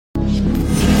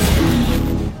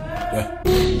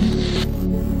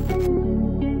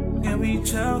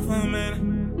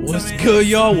What's good,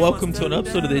 y'all? Welcome to an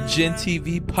episode of the Gen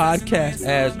TV podcast.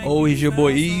 As always, your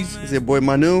boy Ease. It's your boy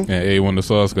Manu. And A1 the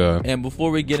Sauce Guy. And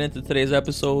before we get into today's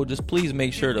episode, just please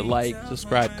make sure to like,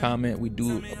 subscribe, comment. We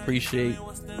do appreciate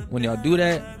when y'all do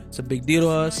that. It's a big deal to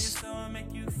us.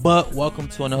 But welcome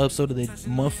to another episode of the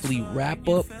monthly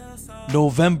wrap-up,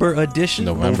 November edition.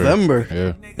 November.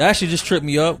 Yeah. That actually just tripped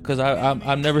me up because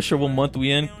I'm never sure what month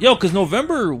we in. Yo, because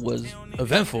November was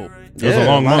eventful. It was a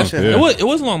long month. Yeah. It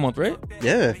was a long month, right?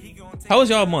 Yeah. How was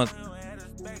y'all month?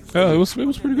 Yeah, it was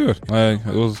pretty good. Like,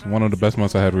 it was one of the best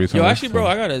months I had recently. Yo, actually, bro,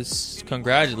 I gotta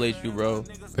congratulate you, bro,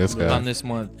 This guy. on this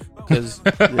month because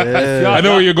Yeah. I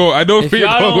know where you're going. I know if where you're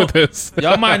y'all going don't- with this.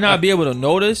 y'all might not be able to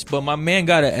notice, but my man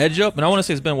got an edge up, and I want to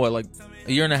say it's been what, like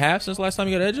a year and a half since last time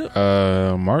you got an edge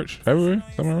up. March, February,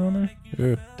 somewhere around there.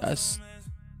 Yeah. That's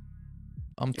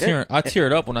I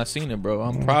teared up when I seen it, bro.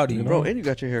 I'm proud of you, Bro, and you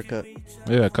got your hair cut.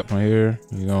 Yeah, I cut my hair.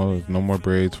 You know, no more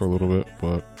braids for a little bit,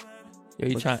 but Yo,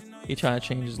 he trying to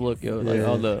change his look, yo. Like Yeah.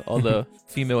 all the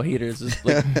female haters is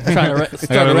like trying to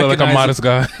I gotta look like a recognize modest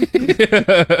guy.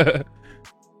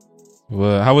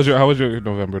 Well, how was your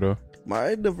November though?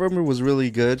 My November was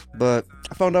really good, but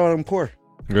I found out I'm poor.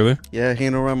 Really? Yeah,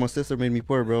 hanging around my sister made me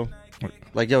poor, bro.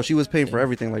 Like, yo, she was paying for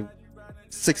everything, like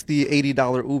 $60, $80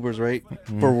 Ubers, right?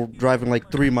 For driving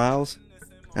like 3 miles.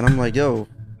 And I'm like, yo,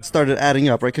 started adding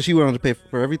up, right? Because she wanted to pay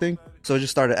for everything. So it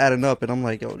just started adding up, and I'm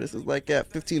like, yo, this is like at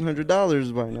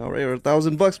 $1,500 by now, right? Or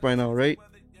 $1,000 by now, right?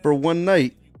 For one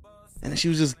night. And she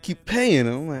was just keep paying. And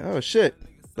I'm like, oh, shit.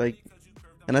 Like,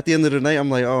 and at the end of the night, I'm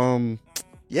like,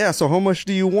 yeah, so how much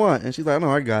do you want? And she's like,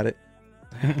 no, I got it.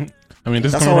 I mean,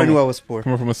 this That's is how I coming knew I was poor.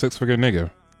 from a 6-figure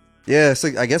nigga. Yeah,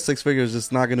 I guess 6 figures is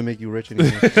just not going to make you rich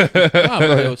anymore. Nah,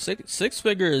 bro, yo, six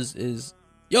figures is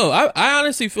yo. I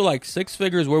honestly feel like 6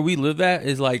 figures where we live at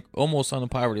is like almost on the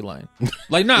poverty line.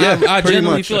 Like, nah, Yeah, I pretty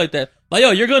genuinely much. feel like that. Like, yo,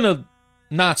 you're gonna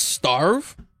not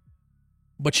starve,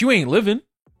 but you ain't living.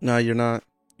 No, you're not.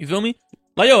 You feel me?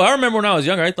 Like, yo, I remember when I was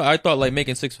younger, I thought like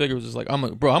making 6 figures was like, I'm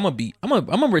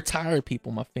a retired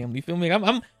people, my family. You feel me?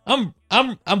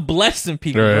 I'm blessing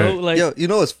people, bro. Right. Like, Yo, you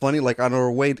know it's funny, like on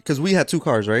our way, because we had 2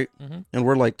 cars, right? Mhm. And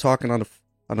we're like talking on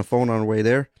the phone on our way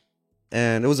there,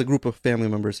 and it was a group of family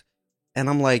members, and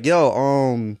I'm like,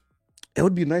 yo, it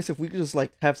would be nice if we could just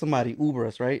like have somebody Uber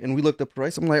us, right? And we looked up the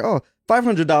price. I'm like, oh,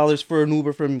 $500 for an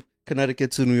Uber from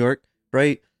Connecticut to New York,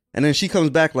 right? And then she comes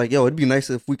back like, yo, it'd be nice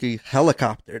if we could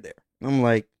helicopter there. I'm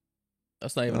like,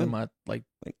 that's not even in my like.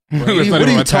 It's What not are even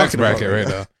you my tax talking about bracket right right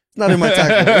now. it's not in my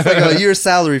tax. It's like a year's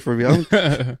salary for me.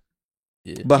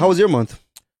 Yeah. But how was your month?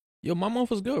 Yo, my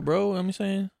month was good, bro. I'm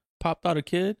saying, popped out a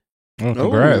kid. Oh,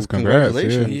 congrats.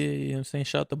 congratulations. Yeah, you know what I'm saying?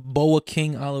 Shout out to Boa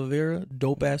King Oliveira.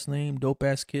 Dope ass name, dope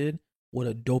ass kid. What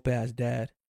a dope ass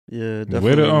dad. Yeah, Yeah. definitely.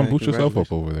 Way to man. boost yourself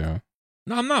up over there.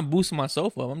 No, I'm not boosting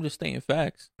myself up. I'm just stating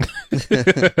facts.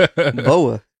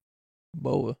 Boa.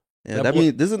 Boa. Yeah, That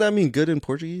boy- doesn't that mean good in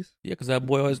Portuguese? Yeah, because that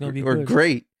boy always going to be Or good.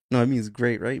 great? No, it means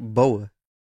great, right? Boa.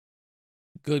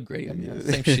 Good, great. I mean,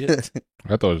 same shit.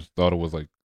 I thought it was like,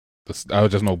 I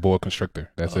would just know boa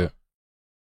constrictor. That's it.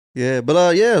 Yeah,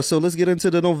 but yeah. So let's get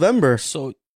into the November.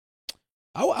 So,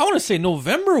 I want to say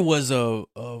November was a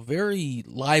very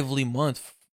lively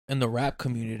month in the rap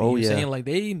community. Oh, You know what I'm yeah. saying? Like,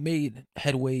 they made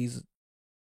headways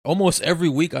almost every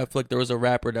week. I feel like there was a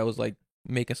rapper that was like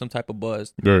making some type of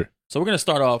buzz. Right. So we're gonna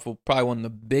start off with probably one of the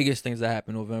biggest things that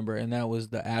happened in November, and that was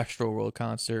the Astro World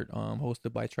concert,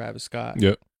 hosted by Travis Scott.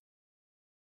 Yep.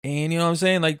 And you know what I'm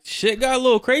saying? Like, shit got a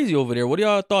little crazy over there. What are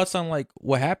y'all thoughts on like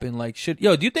what happened? Like, do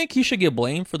you think he should get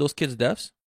blamed for those kids'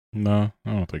 deaths? No,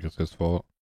 I don't think it's his fault.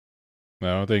 No,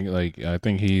 I don't think I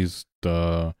think he's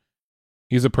a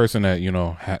person that, you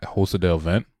know, hosted the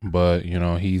event, but, you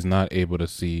know, he's not able to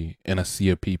see in a sea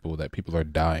of people that people are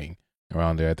dying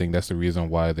around there. I think that's the reason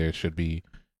why there should be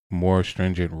more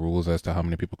stringent rules as to how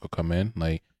many people could come in.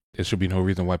 Like, there should be no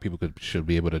reason why people should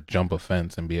be able to jump a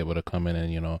fence and be able to come in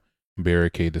and, you know,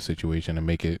 barricade the situation and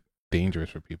make it dangerous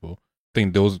for people. I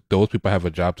think those people have a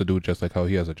job to do, just like how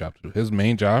he has a job to do. His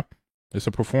main job is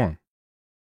to perform.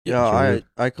 Yeah, sure.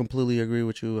 I completely agree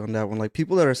with you on that one. Like,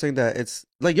 people that are saying that it's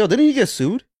like, yo, didn't he get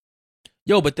sued?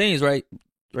 Yo, but thing is, right?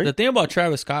 Right. The thing about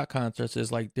Travis Scott concerts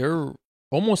is like they're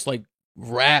almost like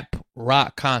rap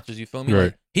rock concerts. You feel me? Right.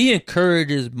 Like, he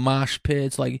encourages mosh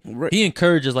pits. Like, Right. he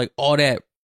encourages like all that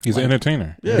He's Like, an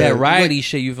entertainer. Yeah, that like- righty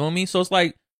shit. You feel me? So it's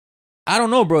like, I don't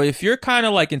know, bro. If you're kind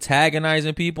of like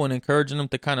antagonizing people and encouraging them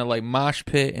to kind of like mosh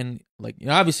pit and like, you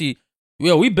know, obviously,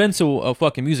 yo, we've been to a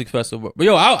fucking music festival, but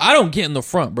yo, I don't get in the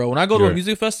front, bro. When I go to a Right.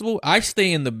 music festival, I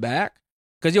stay in the back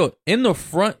because yo, in the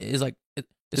front is like it's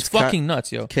It's fucking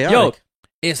nuts, yo. chaotic. Yo,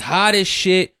 it's hot as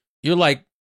shit. You're like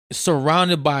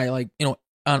surrounded by like, you know,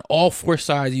 on all four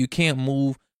sides. You can't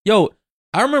move. Yo,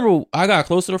 I remember I got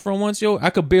close to the front once, yo. I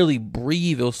could barely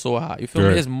breathe. It was so hot. You feel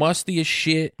me? It's musty as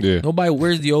shit. Yeah. Nobody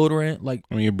wears deodorant. Like,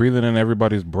 I mean, you're breathing in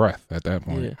everybody's breath at that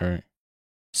point, right?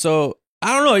 So,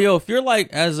 I don't know, yo. If you're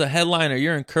like, as a headliner,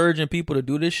 you're encouraging people to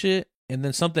do this shit, and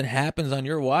then something happens on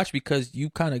your watch because you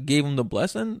kind of gave them the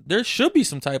blessing, there should be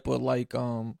some type of like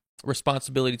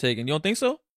responsibility taken. You don't think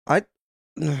so?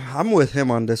 I'm with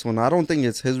him on this one. I don't think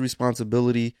it's his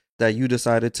responsibility that you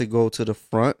decided to go to the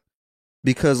front.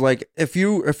 Because like if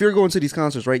you're going to these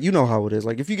concerts, right, you know how it is.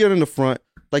 Like if you get in the front,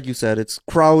 like you said, it's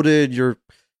crowded, you're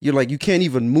like you can't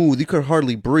even move, you could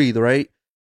hardly breathe, right?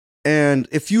 And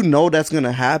if you know that's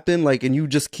gonna happen, like, and you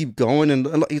just keep going, and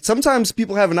like, sometimes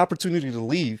people have an opportunity to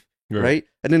leave, right?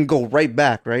 And then go right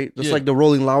back, right? Just like the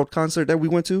Rolling Loud concert that we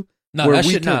went to. No, that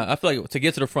shit. I feel like to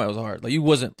get to the front was hard. Like you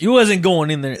wasn't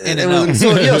going in there in and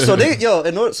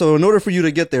out. So in order for you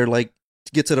to get there, like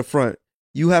to get to the front,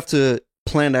 you have to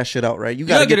plan that shit out, right? You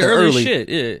gotta get there early. Shit,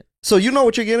 yeah. So you know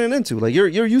what you're getting into. Like you're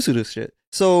used to this shit.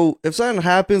 So if something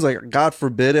happens, like God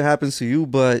forbid it happens to you,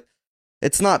 but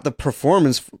it's not the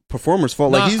performer's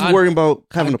fault. Like he's worrying about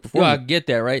having a performance. I get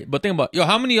that, right? But think about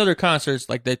how many other concerts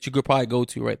like that you could probably go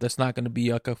to, right? That's not going to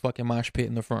be like a fucking mosh pit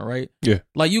in the front, right? Yeah.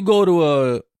 Like you go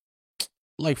to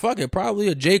probably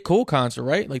a J. Cole concert,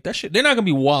 right? Like that shit, they're not going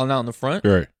to be wilding out in the front,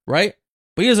 right?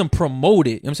 But he doesn't promote it.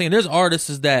 You know what I'm saying? There's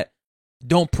artists that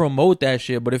don't promote that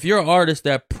shit, but if you're an artist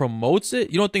that promotes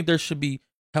it, you don't think they should be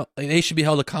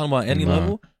held accountable at any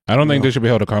level? I don't think they should be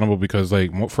held accountable because,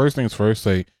 like, first things first,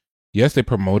 like, yes, they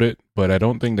promote it, but I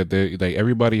don't think that they like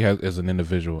everybody is an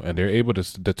individual and they're able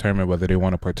to determine whether they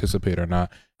want to participate or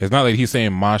not. It's not like he's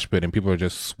saying mosh pit and people are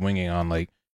just swinging on like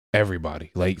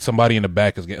everybody. Like somebody in the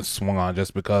back is getting swung on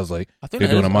just because like they're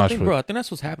doing a mosh pit. Bro, I think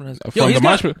that's what's happening.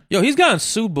 He's gotten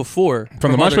sued before.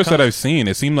 From the mosh pits that I've seen,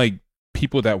 it seemed like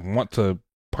people that want to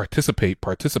participate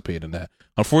in that.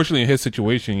 Unfortunately, in his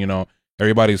situation, you know,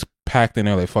 everybody's packed in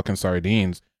there like fucking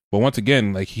sardines. But once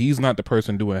again, like he's not the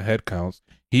person doing head counts.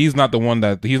 He's not the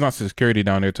one he's not security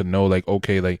down there to know like,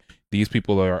 okay, like these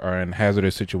people are in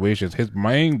hazardous situations. His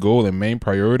main goal and main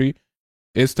priority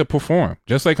is to perform.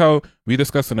 Just like how we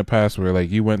discussed in the past where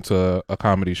like you went to a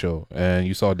comedy show and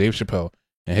you saw Dave Chappelle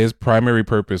and his primary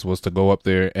purpose was to go up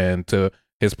there and to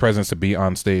his presence to be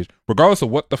on stage. Regardless of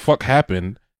what the fuck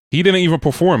happened, he didn't even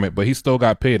perform it, but he still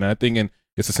got paid. And I think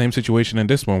it's the same situation in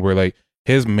this one where like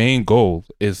his main goal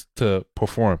is to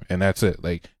perform and that's it.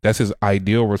 Like that's his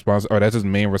ideal response, or that's his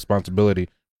main responsibility.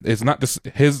 It's not this,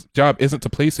 his job isn't to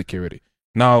play security.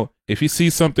 Now, if he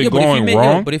sees something going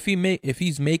wrong, but if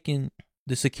he's making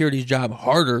the security's job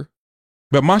harder.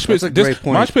 But mosh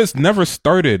pits never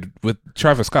started with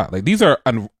Travis Scott. Like these are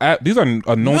a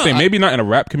known thing. Maybe not in a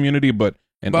rap community, but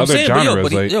in other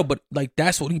genres. But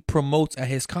that's what he promotes at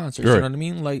his concerts. Right. You know what I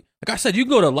mean? Like I said, you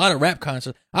go to a lot of rap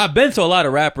concerts. I've been to a lot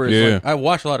of rappers. Yeah. Like, I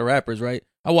watch a lot of rappers. Right?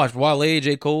 I watched Wale,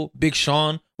 J. Cole, Big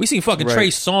Sean. We seen fucking Trey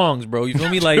Songz, bro. You feel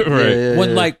me? Like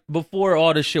when like before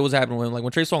all this shit was happening,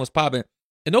 when Trey Songz was popping,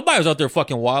 and nobody was out there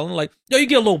fucking wilding. Like you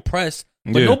get a little press.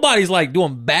 But nobody's like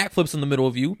doing backflips in the middle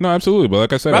of you. No, absolutely. But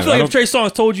like I said, I feel like if Trey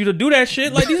Songz told you to do that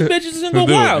shit, like these bitches is gonna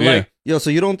go wild. Yeah. Like,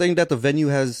 so you don't think that the venue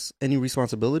has any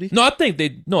responsibility? No, I think they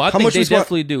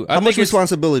definitely do. How much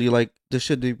responsibility? Like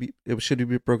should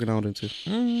be broken out into?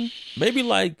 Maybe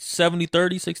like 70-30,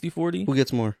 60-40. Who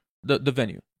gets more? The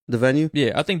venue. The venue?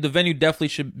 Yeah, I think the venue definitely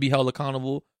should be held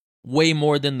accountable way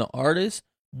more than the artist.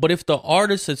 But if the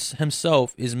artist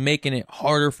himself is making it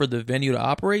harder for the venue to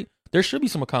operate, there should be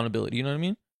some accountability. You know what I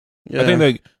mean? Yeah. I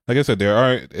think like I said, there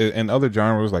are in other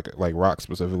genres like rock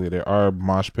specifically, there are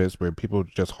mosh pits where people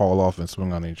just haul off and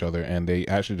swing on each other, and they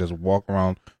actually just walk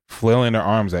around flailing their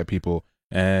arms at people.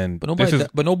 But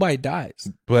nobody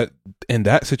dies. But in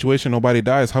that situation, nobody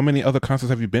dies. How many other concerts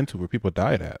have you been to where people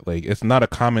died at? Like it's not a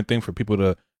common thing for people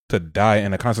to die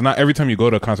in a concert. Not every time you go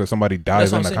to a concert, somebody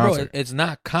dies in a concert. Bro, it's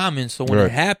not common. So when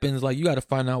it happens, like you got to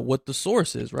find out what the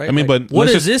source is, right? I mean, like, but what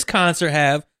does this concert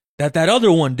have that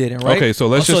other one didn't, right? Okay, so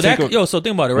let's so think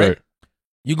about it, right?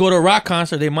 You go to a rock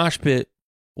concert, they mosh pit,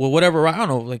 well, whatever, I don't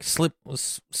know, like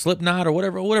Slipknot or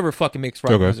whatever fucking makes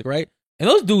rock music, right? And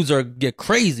those dudes get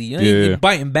crazy, you know, they're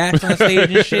biting backs on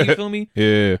stage and shit. You feel me?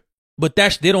 Yeah. But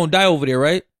they don't die over there,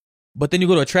 right? But then you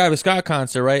go to a Travis Scott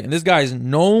concert, right? And this guy is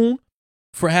known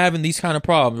for having these kind of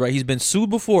problems, right? He's been sued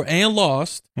before and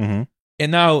lost, and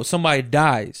now somebody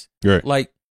dies. Right.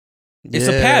 Like, it's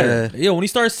a pattern. Yo, when he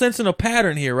starts sensing a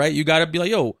pattern here, right, you got to be like,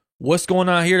 yo, what's going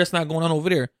on here that's not going on over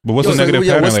there? But what's the negative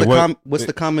pattern? What's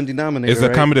the common denominator? Is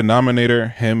the common denominator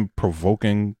him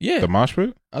provoking the mosh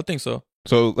pit? I think so.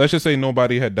 So let's just say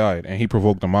nobody had died and he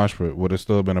provoked the mosh pit. Would it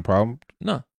still have been a problem?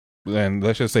 No. and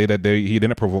let's just say that he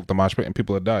didn't provoke the mosh pit and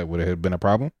people had died, would it have been a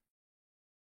problem?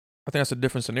 I think that's a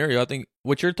different scenario. I think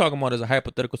what you're talking about is a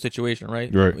hypothetical situation,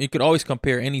 right? Right. You could always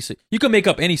compare you can make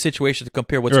up any situation to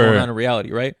compare what's Right, going right. on in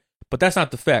reality, right? But that's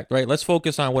not the fact, right? Let's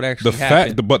focus on what The actually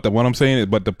fact, happened. what I'm saying is,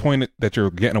 but the point that you're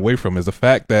getting away from is the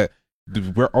fact that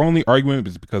we're only arguing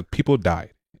is because people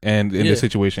died and in Yeah. this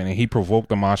situation, and he provoked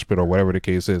the mosh pit or whatever the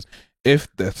case is. If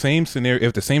the same scenario,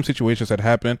 if the same situations had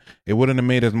happened, it wouldn't have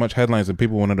made as much headlines and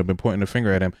people wouldn't have been pointing the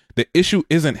finger at him. The issue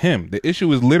isn't him. The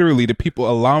issue is literally the people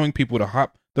allowing people to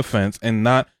hop the fence and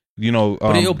not,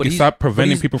 stop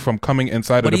preventing people from coming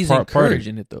inside But of he's the party.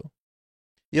 encouraging it though.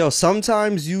 Yo,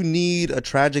 sometimes you need a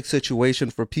tragic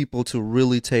situation for people to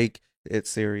really take it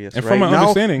serious. And right? from my Now,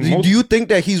 understanding, do you think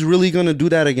that he's really gonna do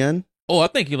that again? Oh, I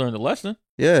think he learned a lesson.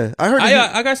 Yeah, I heard.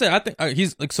 Like I said, I think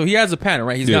he's like, so he has a pattern,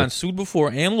 right? He's Yeah. gotten sued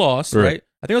before and lost, Right. right?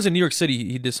 I think it was in New York City.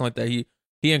 He did something like that.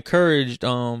 He encouraged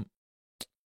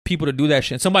people to do that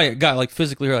shit. And somebody got like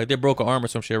physically hurt, like they broke an arm or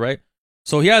some shit, right?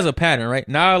 So he has a pattern, right?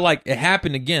 Now, like it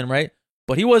happened again, right?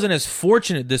 But he wasn't as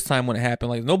fortunate this time when it happened.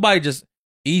 Like nobody just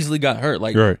easily got hurt.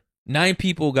 Like right? 9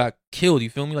 people got killed. You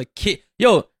feel me? Like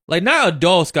like not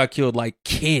adults got killed, like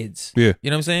kids. Yeah.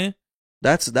 You know what I'm saying?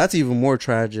 that's even more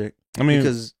tragic. I mean,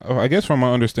 because I guess from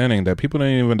my understanding that people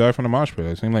didn't even die from the mosh pit.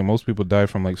 It seemed like most people died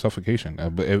from like suffocation,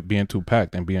 it being too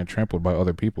packed and being trampled by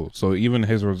other people. So even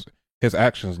his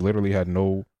actions literally had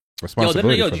no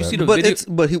responsibility for did you that. see the but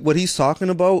video? what he's talking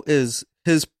about is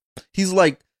he's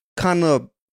like kind of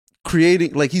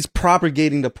creating, like he's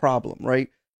propagating the problem, right?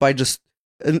 By just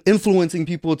influencing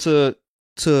people to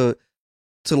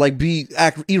like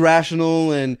act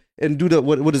irrational and do the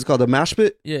what is it called, the mosh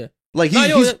pit. Yeah. Like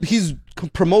he's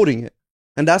promoting it,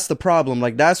 and that's the problem.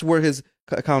 Like that's where his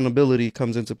accountability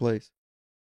comes into place.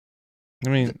 I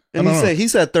mean, And he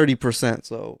said 30%.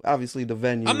 So obviously the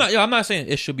venue. I'm not saying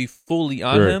it should be fully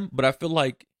on Right. him, but I feel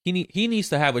like he needs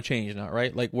to have a change now,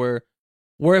 right? Like where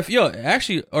if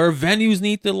actually our venues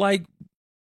need to like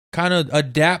kind of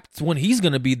adapt when he's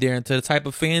gonna be there and to the type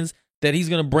of fans that he's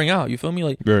gonna bring out. You feel me?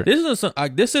 Like Right.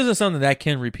 this isn't something that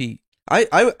can repeat.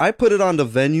 I put it on the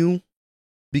venue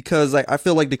because I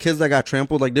feel like the kids that got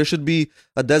trampled, like there should be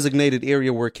a designated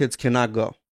area where kids cannot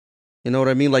go. You know what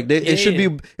I mean? Like there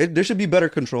should be better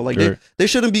control. Like Sure. they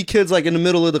shouldn't be kids like in the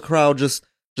middle of the crowd just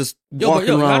walking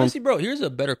around. Honestly, bro, here's a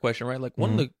better question, right? Like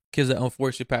one of the kids that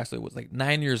unfortunately passed away was like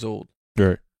 9 years old.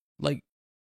 Right. Like,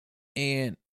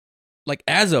 and like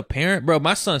as a parent, bro,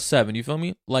 my son's 7. You feel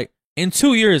me? Like in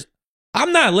 2 years,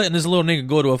 I'm not letting this little nigga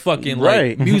go to a fucking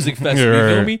Right. like music festival. Yeah, You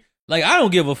feel right. me? Like I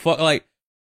don't give a fuck. Like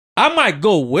I might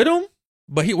go with him,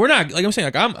 but we're not. Like I'm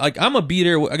saying, I'm gonna be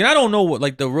there. Like, I don't know what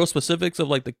like the real specifics of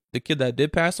like the kid that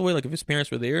did pass away. Like if his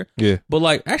parents were there. Yeah. But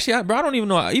like actually, I don't even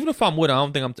know. Even if I'm with him, I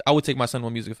don't think I would take my son to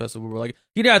a music festival. Bro. Like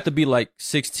he'd have to be like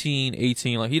 16,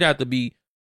 18. Like he'd have to be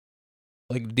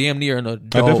like damn near an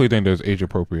adult. I definitely think there's age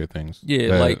appropriate things. Yeah,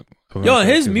 that like, events Yo, like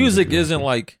his kids need to music do. isn't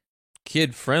like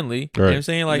kid friendly. You know what I'm Right.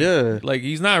 saying? Like, Yeah. like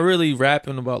he's not really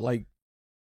rapping about like,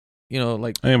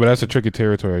 like. I mean, but that's a tricky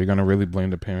territory. You're gonna really blame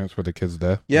the parents for the kid's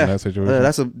death Yeah. in that situation? Your Oh,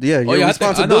 yeah, I think-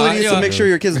 responsibility is I know, to make sure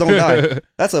your kids don't die.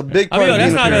 That's a big I part mean, of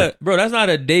that's being a not parent. that's not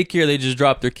a daycare they just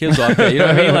drop their kids off at. You know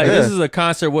what I mean? Like Yeah. this is a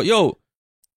concert.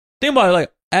 Think about it.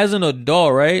 Like as an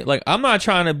adult, right? Like I'm not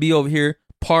trying to be over here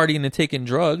partying and taking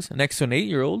drugs next to an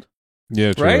 8-year-old,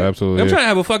 Yeah, true, right? absolutely. I'm yeah. trying to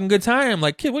have a fucking good time.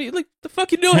 Like kid, what you like? The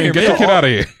fuck you doing here, Get man? your kid out of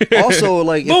here. Also,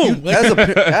 like, Boom.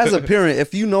 as a parent,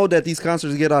 if you know that these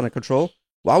concerts get out of control,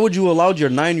 why would you allow your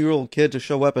 9-year-old kid to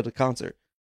show up at the concert,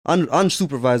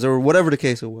 unsupervised or whatever the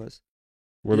case it was?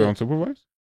 Were they unsupervised?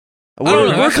 don't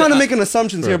know. We're kind of making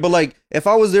assumptions here, Right. but like, if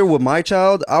I was there with my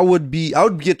child, I would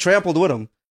get trampled with him.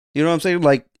 You know what I'm saying?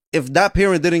 Like, if that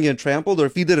parent didn't get trampled, or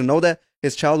if he didn't know that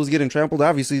his child was getting trampled,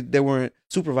 obviously they weren't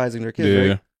supervising their kid, Yeah.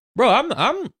 right? Bro, I'm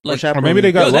Or like. chaperoning. Or maybe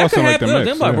they got Yo, that lost could in like the happen.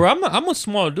 mix. Think about it, yeah. bro. I'm a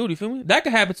small dude. You feel me? That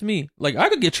could happen to me. Like I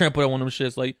could get trampled at one of them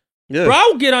shits. Like, Yeah. bro,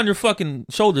 I'll get on your fucking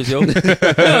shoulders, yo. Yo,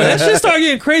 that shit start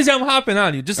getting crazy. I'm hopping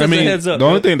on you. Just as a heads up. the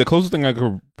only bro. thing, the closest thing I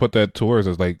could put that towards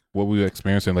is like what we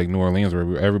experienced in like New Orleans,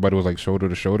 where everybody was like shoulder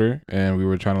to shoulder, and we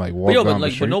were trying to like walk But down the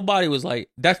but street. nobody was like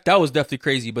that. That was definitely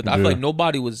crazy. But I feel Yeah. like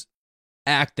nobody was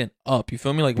acting up. You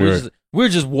feel me? Like Right. we're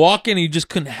just walking, and you just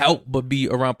couldn't help but be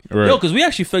around. Right. Yo, because we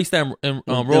actually faced that in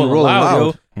Rolling Rolling Loud, yo.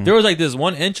 Loud. There was like this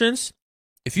one entrance.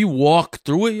 If you walk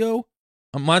through it, yo,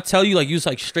 I'm gonna tell you, like, you was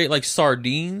like straight like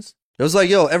sardines. It was like,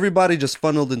 yo, everybody just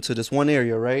funneled into this one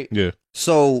area, right? Yeah.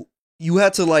 So you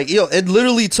had to like, it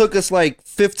literally took us like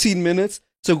 15 minutes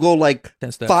to go like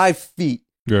 10 steps. 5 feet.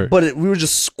 Right. But we were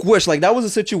just squished. Like that was a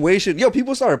situation. Yo,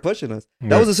 people started pushing us.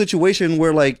 That Right. was a situation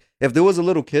where like if there was a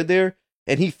little kid there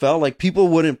and he fell, like people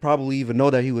wouldn't probably even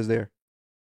know that he was there.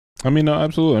 I mean, no,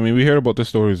 absolutely. I mean, we heard about the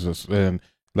stories, and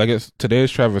like today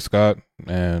is Travis Scott,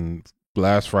 and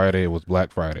last Friday was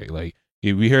Black Friday. Like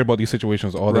we hear about these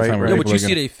situations all the Right, time. where right. Yeah, but people you are see,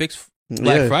 gonna- they fixed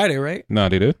Black Friday, right? No,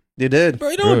 they did. They did. Bro,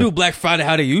 you don't Really? do Black Friday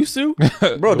how they used to.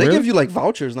 Bro, they Really? give you like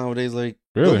vouchers nowadays. Like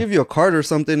Really? they'll give you a card or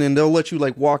something, and they'll let you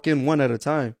like walk in one at a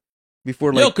time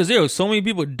before like. Yo, because there was so many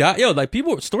people die. Yo, like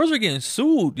stores are getting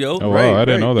sued, yo. Oh wow, Right, I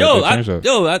didn't right. know that. Yo, They changed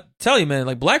that. I tell you, man,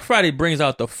 like Black Friday brings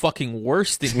out the fucking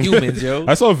worst in humans, yo.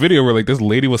 I saw a video where like this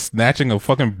lady was snatching a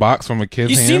fucking box from a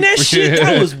kid's You hand. seen that shit?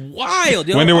 That was wild,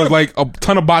 yo. when there was like a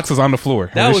ton of boxes on the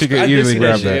floor. that where was she could I did easily see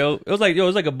grab that shit, that. yo. It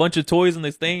was like a bunch of toys in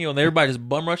this thing, yo, and everybody just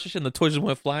bum rushed shit, and the toys just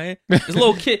went flying. This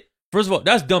little kid. First of all,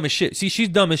 that's dumb as shit. See, she's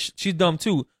dumb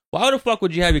too. Why the fuck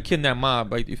would you have your kid in that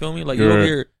mob? Like, you feel me? Like you're over Right.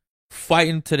 here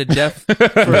fighting to the death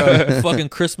for a fucking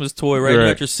Christmas toy, right? You Right.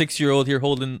 got your 6-year-old here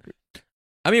holding.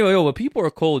 I mean, yo, but people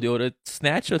are cold, yo. To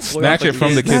snatch a toy, Snatch off it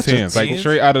from the kid's Snatch it. hands, like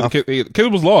straight out of the kid.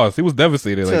 Kid was lost. He was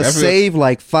devastated. Like to I feel- save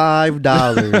like $5.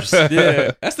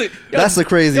 Yeah, that's the. Yo, That's the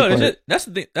crazy Yo, part. that's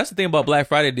the thing. That's the thing about Black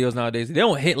Friday deals nowadays. They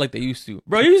don't hit like they used to,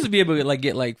 bro. You used to be able to like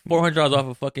get like $400 off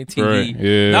a fucking TV. Right,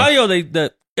 yeah. Now, yo,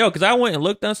 because I went and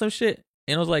looked on some shit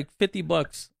and it was like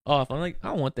 $50 off. I'm like, I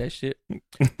don't want that shit.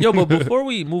 Yo, but before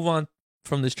we move on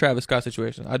from this Travis Scott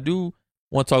situation, I do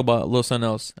want to talk about a little something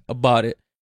else about it,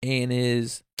 and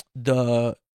is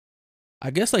I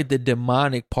guess like the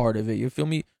demonic part of it. You feel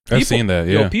me? I've seen that.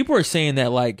 Yeah. Yo, people are saying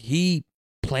that like he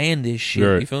planned this shit.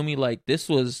 Right. You feel me? Like this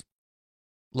was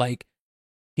like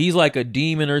he's like a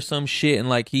demon or some shit, and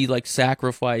like he like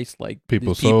sacrificed like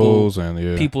People's these souls and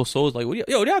yeah. people's souls. Like, what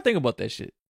do y'all think about that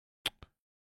shit?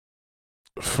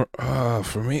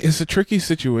 For me, it's a tricky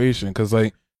situation because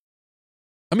like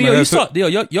I mean, Man, yo, you that's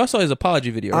saw y'all saw his apology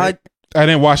video, right? I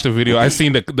didn't watch the video. I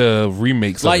seen the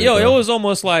remakes. Like, of yo, it it though. was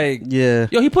almost like Yeah.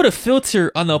 yo, he put a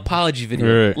filter on the apology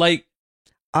video. Right. Like,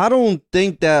 I don't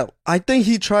think that. I think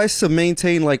he tries to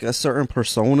maintain like a certain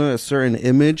persona, a certain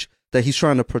image that he's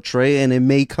trying to portray, and it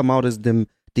may come out as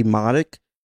demonic.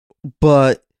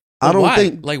 But I don't why?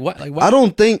 think. Like what? Like why? I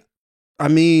don't think. I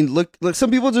mean, look.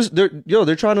 Some people just they're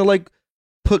trying to like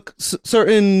put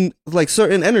certain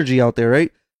energy out there,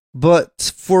 right?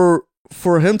 But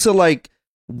for him to like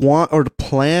want or to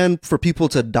plan for people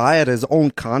to die at his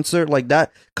own concert, like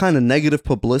that kind of negative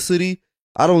publicity,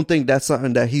 I don't think that's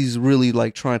something that he's really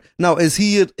like trying. Now, is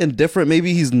he indifferent?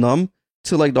 Maybe he's numb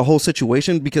to like the whole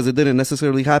situation because it didn't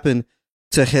necessarily happen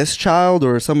to his child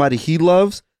or somebody he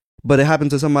loves, but it happened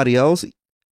to somebody else.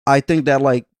 I think that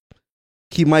like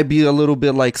he might be a little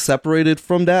bit like separated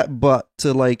from that, but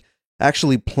to like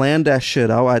actually plan that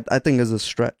shit out, I think is a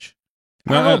stretch.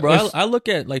 I don't know, bro. it's- I look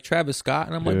at like Travis Scott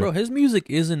and I'm like, Yeah. bro, his music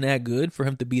isn't that good for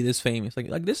him to be this famous.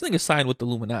 Like this nigga signed with the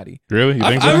Illuminati. Really? You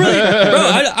think I so? really,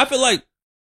 bro. I feel like,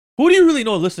 who do you really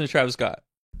know listen to Travis Scott?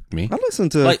 Me? I listen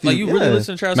to Like you really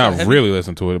listen to Travis Scott? Not Heavy? really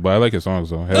listen to it, but I like his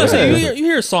songs though. No, so Yeah. you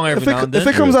hear a song every now and then. If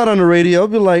it comes out on the radio, I'll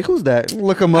be like, "Who's that?"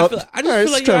 Look him I up. just All right, feel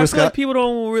it's like Travis I feel like Scott. people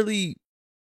don't really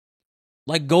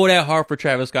like go that hard for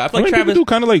Travis Scott. I I feel like mean, Travis. people do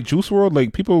kind of like Juice WRLD.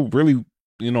 Like people really,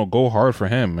 go hard for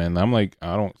him, and I'm like,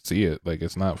 I don't see it. Like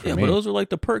it's not for Yeah, me. but those are like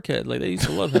the perk heads. Like they used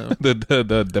to love him.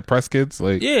 the depressed kids,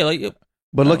 like Yeah, like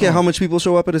But look I at don't how know. much people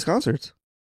show up at his concerts.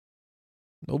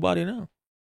 nobody know.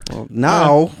 Well,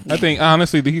 now, I think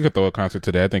honestly, he could throw a concert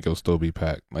today. I think it'll still be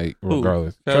packed. Like Who?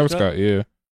 regardless, Travis Travis Scott. Yeah,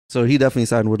 so he definitely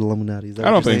signed with Illuminati. Is that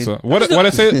I what don't you're think saying? so. What I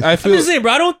said, I I'm feel just saying,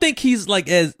 bro. I don't think he's like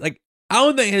as like. I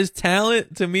don't think his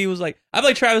talent to me was like. I feel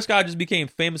like Travis Scott just became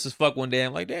famous as fuck one day.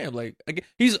 I'm like, damn, like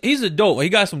he's a dope. He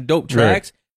got some dope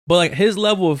tracks, but like his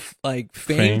level of like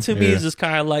fame to me yeah. is just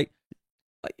kind of like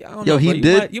I don't Yo, know. he bro.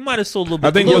 did- You might have sold a little bit.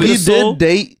 I think a little Yo, bit he of soul. did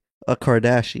date a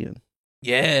Kardashian,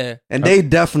 Yeah. and they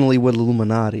definitely with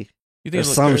Illuminati You or think it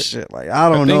was some like, shit. Like I I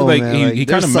don't think know, like man. he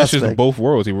they're kind of meshes suspect. both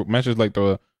worlds. He meshes like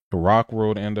the rock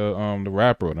world and the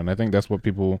rap world, and I think that's what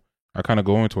people are kind of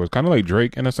going towards. Kind of like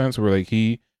Drake in a sense, where like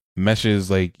he meshes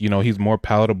like he's more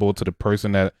palatable to the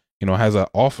person that has an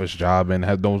office job and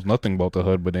knows nothing about the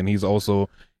hood, but then he's also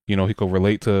he could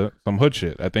relate to some hood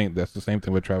shit. I think that's the same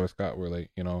thing with Travis Scott, where like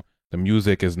the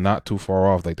music is not too far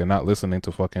off. Like they're not listening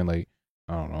to fucking like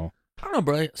I don't know. I don't know,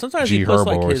 bro. Sometimes G he puts Herbo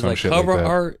like or his some like shit like cover that.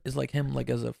 art is like him like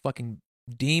as a fucking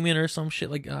demon or some shit.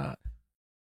 Like I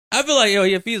feel like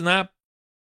if he's not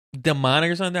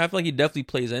demonic or something, I feel like he definitely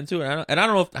plays into it. And I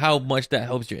don't know how much that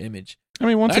helps your image. I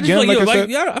mean, once I just again, feel like I like, said,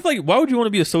 yeah, I feel like why would you want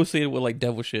to be associated with like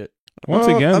devil shit? once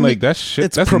Well, again, I mean, like that's shit.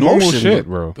 it's That's normal promotion, shit,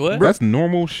 bro. What? That's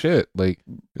normal shit. Like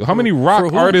how many For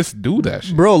rock who? artists do that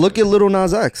shit? Bro, look at Lil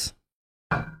Nas X.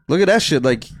 Look at that shit.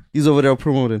 Like he's over there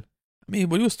promoting. I mean,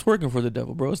 but he was twerking for the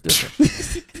devil, bro. It's different.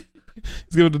 He's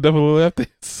giving the devil a little left.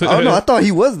 I don't know. I thought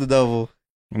he was the devil.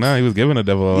 No, he was giving the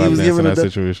devil a He lap was dance in giving that the-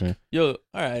 situation. Yo,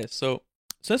 all right. So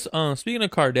since speaking of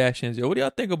Kardashians, yo, what do y'all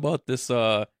think about this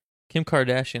Kim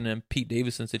Kardashian and Pete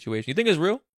Davidson situation? You think it's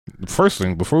real? First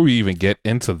thing, before we even get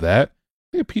into that,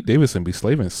 I think Pete Davidson be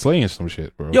slaying some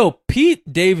shit, bro. Yo,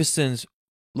 Pete Davidson's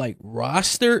like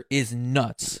roster is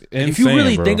nuts. Like, if you Insane,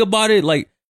 really bro. think about it, like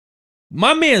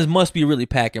my man's must be really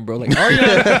packing, bro. Like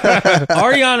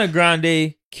Ariana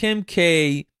Grande, Kim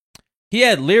K. He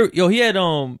had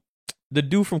the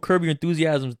dude from Curb Your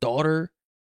Enthusiasm's daughter.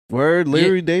 Word,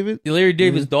 Larry David. Larry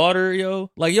David's daughter, yo.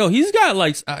 Like, yo, he's got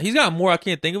more. I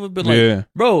can't think of it, but like, Yeah.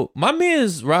 bro, my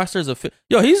man's roster's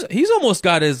he's almost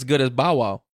got as good as Bow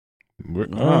Wow.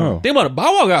 Oh. Think about it.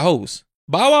 Bow Wow got hoes.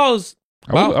 Bow Wow's.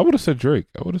 I would have said Drake.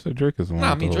 I would have said Drake is one. Nah,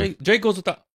 I of mean the Drake goes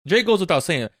without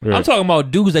saying. Right. I'm talking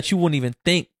about dudes that you wouldn't even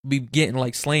think be getting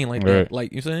like slain like that. Right.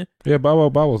 Like you saying? Yeah, Bow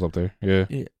Wow's up there. Yeah.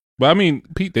 Yeah. But I mean,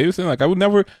 Pete Davidson, like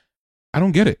I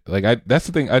don't get it. Like that's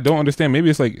the thing. I don't understand. Maybe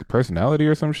it's like personality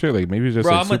or some shit. Like maybe it's just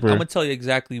Bro, like I'm gonna tell you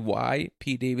exactly why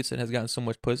Pete Davidson has gotten so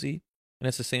much pussy, and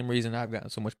that's the same reason I've gotten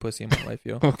so much pussy in my life,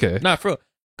 yo. Okay. Not for real.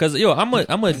 Cause yo,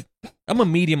 I'm a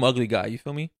medium ugly guy. You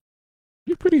feel me?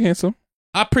 You're pretty handsome.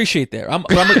 I appreciate that. I'm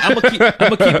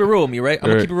gonna keep it real with me, right? I'm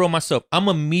gonna Right. keep it real with myself. I'm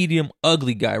a medium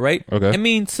ugly guy, right? Okay. I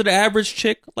mean, to the average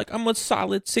chick, like I'm a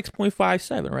solid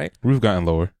 6.57, right? We've gotten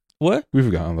lower. What? We've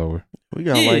gotten lower. We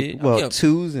got Yeah, like yeah.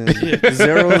 twos and Yeah.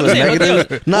 zeros and Yeah,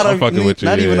 negatives. Not I'm fucking with you,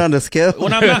 not even yeah. on the scale.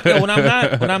 When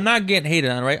I'm not getting hated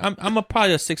on, right? I'm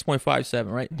probably a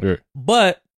 6.57, right? Yeah.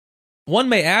 But one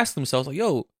may ask themselves, like,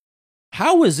 yo,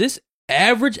 how is this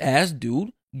average ass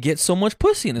dude get so much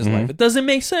pussy in his Mhm. life? It doesn't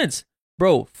make sense.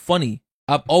 Bro, funny.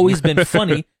 I've always been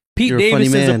funny. Pete You're a funny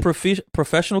Davidson's a man.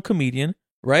 professional comedian,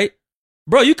 right?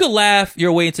 Bro, you could laugh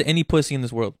your way into any pussy in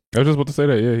this world. I was just about to say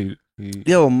that. Yeah. He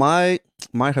Yo, my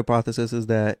hypothesis is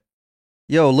that,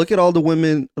 look at all the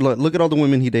women. Look at all the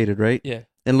women he dated, right? Yeah.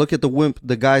 And look at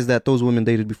the guys that those women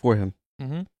dated before him,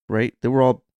 Mm-hmm. right? They were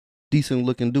all decent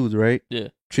looking dudes, right? Yeah.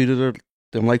 Treated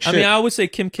them like shit. I mean, I would say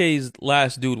Kim K's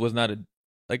last dude was not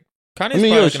Kanye's I mean, probably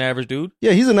yo, like an average dude.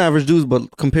 yeah, he's an average dude,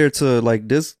 but compared to like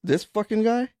this fucking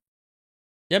guy,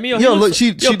 Yeah, I mean, Yo, look,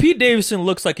 she- Pete Davidson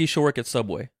looks like he should work at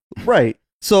Subway. right?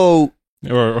 So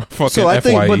or fucking So I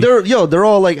think, FYE. but they're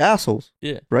all like assholes.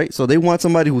 Yeah. Right. So they want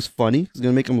somebody who's funny, who's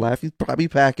gonna make them laugh. He's probably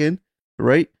packing,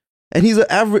 right? And he's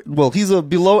he's a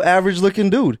below average looking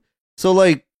dude. So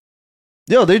like,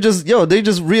 they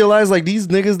just realize like these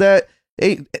niggas that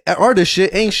are this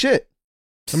shit ain't shit.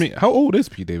 I mean, how old is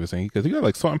Pete Davidson? Because he got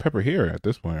like salt and pepper hair at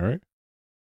this point, right?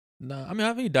 Nah, I mean, I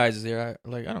think he dyes his hair.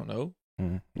 I don't know.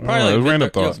 Probably Probably like random mid- yo,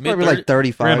 thoughts. mid- Probably like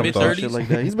 35 Random or some thoughts. shit like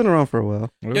that. He's been around for a while.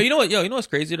 Yo, you know what? Yo, you know what's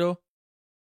crazy though?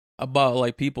 About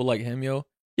like people like him,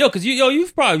 because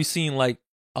you've probably seen like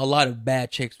a lot of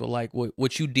bad chicks with like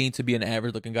what you deem to be an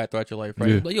average looking guy throughout your life, right?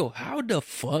 Yeah. Like, yo, how the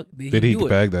fuck Did he he do it?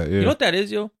 bag that? Yeah. You know what that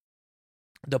is, yo?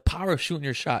 The power of shooting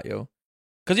your shot, yo.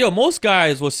 Because, yo, most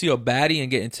guys will see a baddie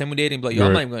and get intimidated and be like, yo, I'm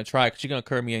Right. not even going to try because you're going to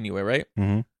curve me anyway, right?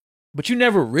 Mhm. But you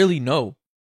never really know,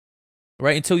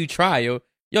 right? Until you try, yo.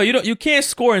 Yo, you can't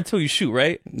score until you shoot,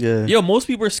 right? Yeah. Yo, most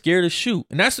people are scared to shoot.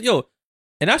 And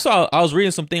that's why I was reading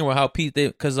something where how Pete,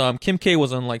 because Kim K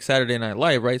was on like Saturday Night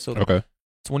Live, right? So, Okay.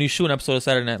 so when you shoot an episode of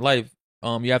Saturday Night Live,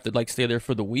 you have to like stay there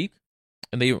for the week.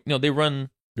 And they run,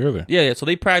 You're there. yeah. So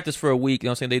they practice for a week, you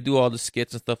know what I'm saying? They do all the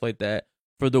skits and stuff like that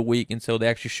for the week until they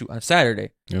actually shoot on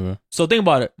Saturday. Yeah. So think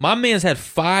about it. My man's had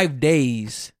 5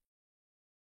 days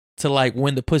to like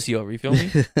win the pussy over. You feel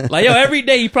me? Like, yo, every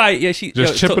day he probably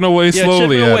Just chipping away yeah,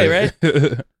 slowly. chipping at away,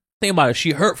 it. Think about it.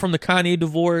 She hurt from the Kanye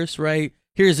divorce, right?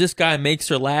 Here's this guy makes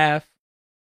her laugh.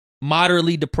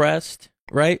 Moderately depressed,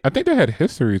 right? I think they had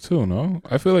history too. No,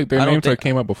 I feel like their I don't names think-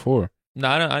 came up before. No,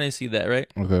 I didn't see that, right?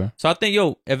 Okay. So I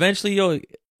think, eventually,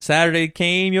 Saturday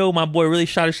came, my boy really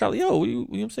shot a shot. Like, yo, you know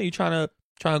what I'm saying? You trying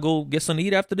to go get something to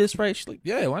eat after this, right? She's like,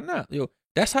 yeah, why not? Yo,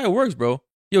 that's how it works, bro.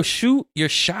 Yo, shoot your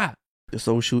shot.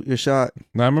 So shoot your shot.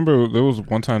 Now I remember there was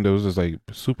one time there was this like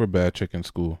super bad chick in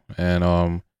school, and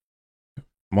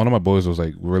one of my boys was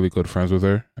like really good friends with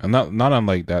her, and not on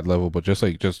like that level, but just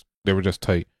they were just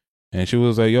tight. And she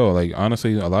was like, "Yo, like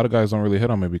honestly, a lot of guys don't really hit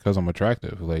on me because I'm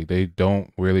attractive. Like they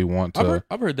don't really want to."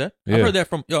 I've heard that. Yeah. I've heard that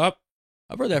from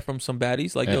I've heard that from some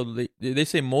baddies. Like, And- they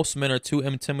say most men are too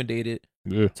intimidated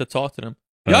Yeah. to talk to them.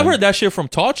 Yo, I've heard that shit from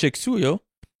tall chicks too, yo.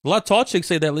 A lot of tall chicks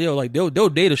say that, yo, like they'll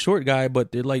date a short guy,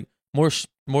 but they're like more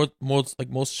like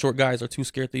most short guys are too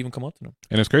scared to even come up to them.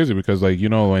 And it's crazy because like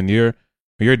when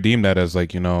you're deemed that as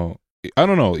like I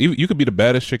don't know, you could be the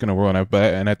baddest chick in the world,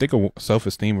 and I think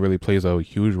self-esteem really plays a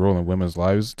huge role in women's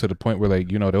lives to the point where like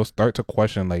they'll start to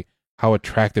question like how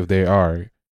attractive they are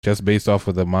just based off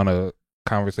of the amount of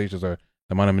conversations or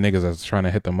the amount of niggas that's trying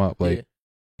to hit them up. Like, Yeah.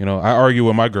 you know, I argue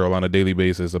with my girl on a daily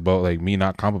basis about like me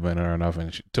not complimenting her enough,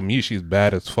 and to me she's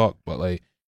bad as fuck. But like,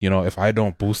 you know, if I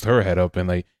don't boost her head up and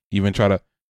like even try to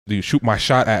shoot my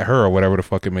shot at her or whatever the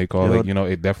fuck it may call, like, you know,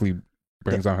 it definitely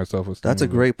brings down her self-esteem. That's a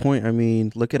great point. I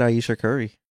mean, look at Ayesha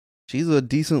Curry. She's a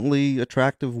decently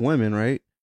attractive woman, right?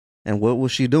 And what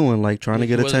was she doing? Like trying to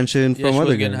get attention from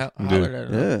other guys.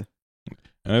 Yeah.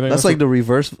 And I think That's like the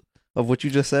reverse of what you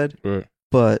just said. Right.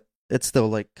 But it's still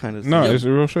like kind of. No, it's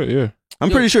real shit. Yeah. I'm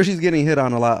pretty sure she's getting hit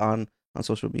on a lot on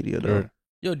social media though. Right.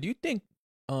 Yo, do you think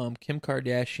Kim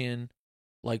Kardashian,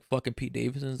 like fucking Pete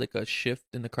Davidson's like a shift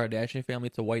in the Kardashian family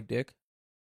to white dick?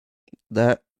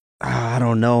 That I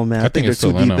don't know, man. I think they're it's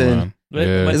too deep Selena, in. man. Yeah.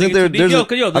 Yeah. Isn't there? There's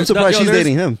I'm surprised she's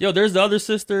dating him. Yo, there's the other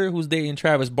sister who's dating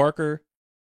Travis Barker.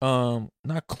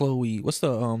 Not Chloe. What's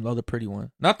the other pretty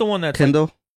one? Not the one that's Kendall.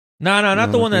 Like, not No,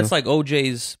 the one Kendall. that's like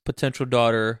OJ's potential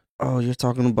daughter. Oh, you're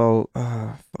talking about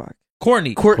fuck.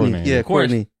 Courtney. Courtney. Yeah, Of course.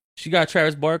 Courtney. She got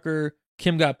Travis Barker.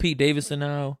 Kim got Pete Davidson now.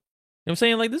 You know what I'm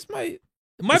saying? Like this might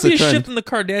It's be a a trend. shift in the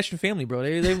Kardashian family, bro.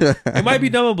 They might be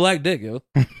done with black dick, yo.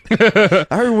 I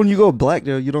heard when you go black,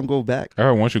 though, you don't go back. I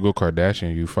heard once you go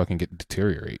Kardashian, you fucking get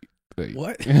deteriorate. Like,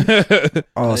 What?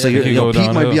 Oh, so Yeah, you yo, go Pete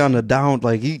might downhill. be on the down.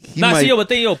 Like he Nah, might. see, yo, but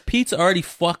then, yo, Pete's already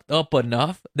fucked up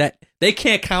enough that they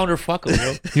can't counter fuck him,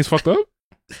 yo. He's fucked up.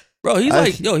 Bro,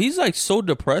 he's like so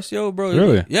depressed, yo, bro.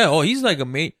 Really? Yeah. Oh, he's like a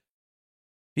mate.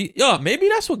 Yo, maybe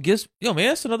that's what gets. Yo, man,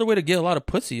 that's another way to get a lot of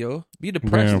pussy, yo. Be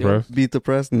depressed, Being yo. impressed. Beat the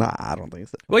press? Nah, I don't think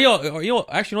so. Well, yo,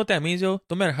 actually, you know what that means, yo?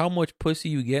 No matter how much pussy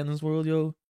you get in this world,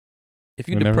 yo, if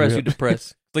you You'll never depressed, be you happy.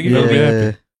 depressed. Like, you know what I mean?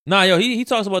 Yeah, Nah, yo, he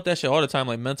talks about that shit all the time,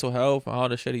 like mental health and all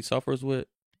the shit he suffers with.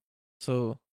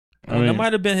 So, I mean- that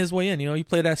might have been his way in. You know, you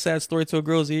play that sad story to a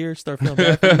girl's ear, start feeling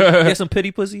bad for you, get some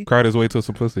pity pussy. Cried his way to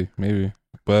some pussy, maybe.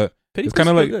 But Pity it's pussy kind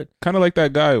of feel like good.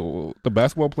 that guy, the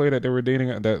basketball player that they were dating,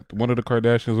 that one of the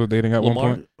Kardashians was dating at Lamar?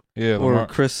 one point. Yeah, or Lamar.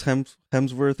 Chris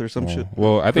Hemsworth or some shit.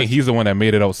 Well, I think he's the one that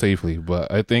made it out safely, but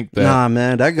I think that Nah,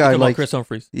 man, that guy Talking about like Chris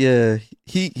Humphries. yeah,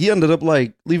 he ended up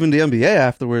like leaving the NBA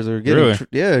afterwards or getting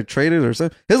Really? traded or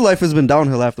something. His life has been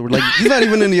downhill afterward. Like he's not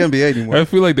even in the NBA anymore. I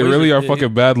feel like they What is really it? are Yeah,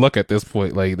 fucking bad luck at this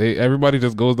point. Like everybody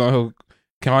just goes downhill.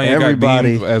 Kanye Everybody. got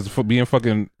deemed as for being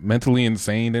fucking mentally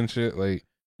insane and shit. Like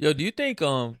Yo, do you think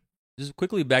just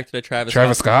quickly back to the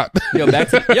Travis Scott. Yo, back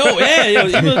to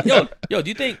yo, do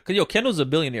you think? Cause yo, Kendall's a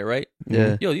billionaire, right?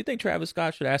 Yeah. Yo, do you think Travis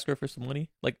Scott should ask her for some money?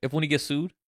 Like, if when he gets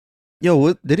sued? Yo,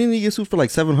 what didn't he get sued for like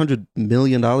 $700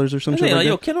 million or some I shit? mean, Like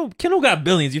yo, that? Kendall got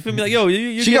billions. You feel me? Like, yo,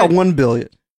 you She got $1 billion.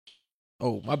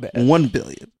 Oh, my bad. $1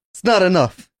 billion. It's not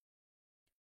enough.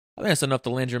 I think that's enough to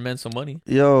lend your men some money.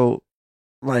 Yo,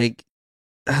 like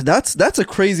that's a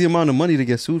crazy amount of money to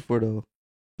get sued for though.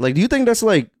 Like, do you think that's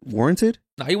like warranted?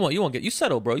 Nah, you won't get. You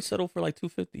settle, bro. You settle for like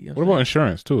 $250. You know What about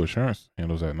insurance too? Insurance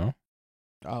handles that, no?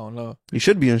 I don't know. You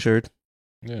should be insured,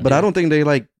 Yeah. but I don't think they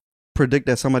like predict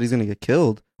that somebody's gonna get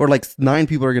killed or like 9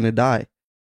 people are gonna die.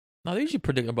 No, they usually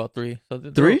predict about 3. So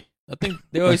 3? I think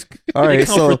they always All they right,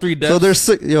 count so for 3 deaths. so there's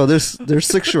 6. Yo, there's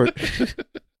 6 short.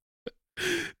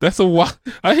 That's a wild.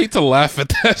 I hate to laugh at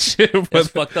that shit, but That's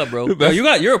fucked up, bro.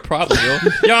 Yo, you're a problem, yo.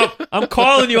 Yo, I'm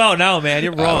calling you out now, man.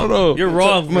 You're wrong. don't know. You're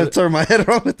wrong. I'm gonna turn my head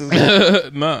around with this guy.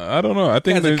 Nah, I don't know. I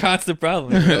think That's a constant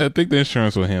problem. I think the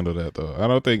insurance will handle that though. I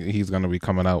don't think he's gonna be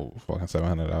coming out with fucking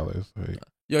 $700. Like,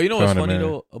 Yo, you know what's 200 funny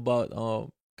million. though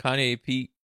about Kanye, Pete,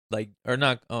 like or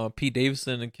not Pete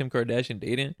Davidson and Kim Kardashian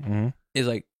dating mhm. is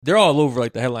like they're all over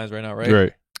like the headlines right now, right?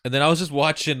 Right. And then I was just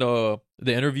watching the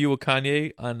interview with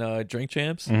Kanye on Drink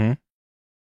Champs, Mhm.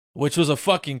 which was a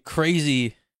fucking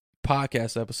crazy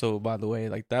podcast episode, by the way.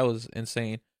 Like that was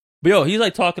insane. But yo, he's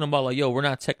like talking about like, yo, we're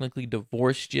not technically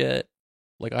divorced yet.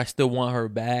 Like I still want her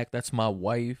back. That's my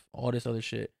wife. All this other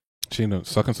shit. She ended up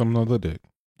sucking some other dick.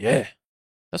 Yeah,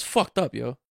 that's fucked up,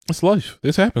 yo. It's life.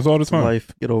 This happens all the time.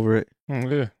 Life, get over it.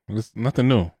 Yeah, it's nothing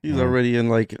new. He's already in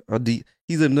like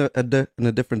he's in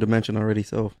a different dimension already.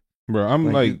 So Bro, I'm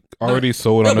like, like already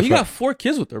sold Yo, on but the he fact. got 4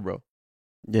 kids with her, bro.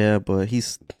 yeah, but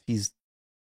he's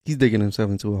digging himself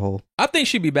into a hole. I think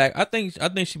she'd be back. I think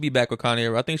she'd be back with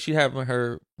Kanye. I think she's having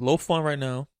her low fun right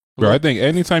now. Bro, I think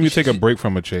anytime you take a break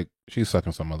from a chick, she's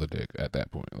sucking some other dick at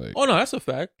that point. Like, Oh no, that's a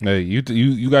fact. hey,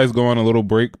 you guys go on a little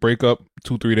break up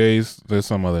 2-3 days. There's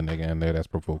some other nigga in there that's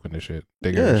provoking the shit,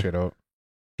 digging Yeah. the shit out.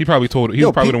 He probably told her. He Yo,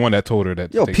 was probably Pete- the one that told her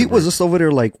that. Yo, to take a Pete was break. just over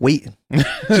there like waiting,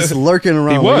 just lurking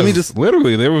around. He Like, was. let me just.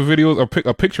 Literally, there were videos,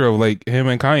 a picture of like him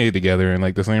and Kanye together in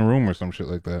like the same room or some shit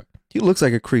like that. He looks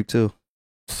like a creep too.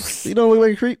 You don't look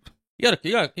like a creep. You got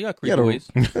creepy gotta- ways.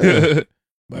 Yeah.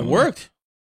 But it worked.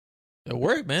 It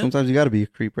worked, man. Sometimes you got to be a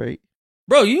creep, right?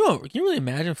 Bro, can you really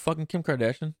imagine fucking Kim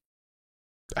Kardashian?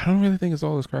 I don't really think it's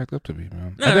all it's cracked up to be,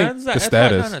 man. No, I think the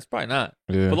status. It's probably not.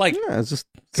 Yeah. But like, Yeah, it's just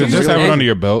Just have it under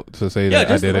your belt to say that I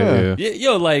just- did it.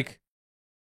 Yeah.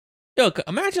 yo,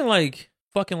 imagine like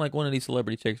fucking like one of these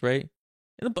celebrity chicks, right?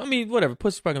 And, I mean, whatever,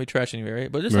 pussy's probably gonna be trash anyway,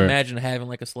 right? But just Right. imagine having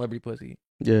like a celebrity pussy.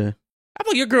 yeah. I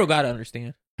feel like your girl gotta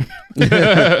understand.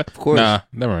 Of course. Nah,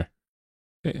 never mind.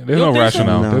 There's don't no think so?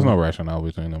 rationale. No. There's no rationale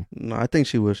between them. No, I think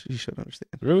she should understand.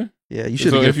 Really? Yeah, you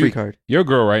should So get a if free you- card. Your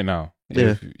girl right now.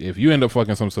 Yeah. If you end up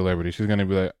fucking some celebrity, she's gonna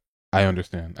be like, I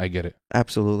understand. I get it.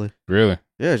 Absolutely. Really?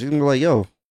 Yeah, she's gonna be like, yo,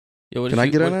 Yo, what can if I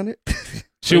she- get what- in on it?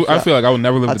 I feel like I would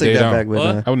never live I'll the take day that down. back,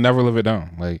 but What? I would never live it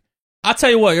down. Like, I'll tell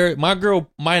you what, my girl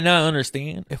might not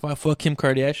understand if I fuck Kim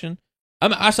Kardashian.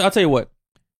 I'll tell you what,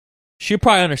 she'll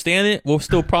probably understand it. We'll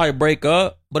still probably break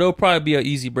up, but it'll probably be an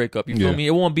easy breakup. You feel Yeah. me?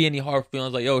 It won't be any hard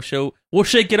feelings like, yo, we'll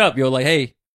shake it up. Yo, like,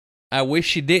 hey, I wish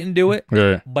she didn't do it,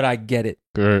 right, but I get it.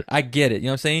 right. I get it. You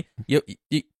know what I'm saying?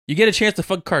 You get a chance to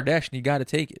fuck Kardashian, you got to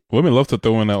take it. Women love to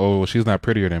throw in that, oh, well, she's not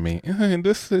prettier than me. In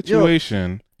this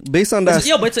situation. based on that,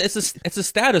 But it's a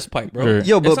status pipe, bro. Right.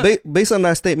 yo, It's but based on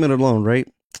that statement alone, right?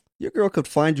 Your girl could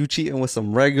find you cheating with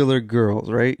some regular girls,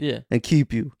 right? Yeah, And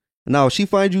keep you. Now, if she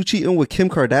finds you cheating with Kim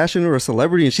Kardashian or a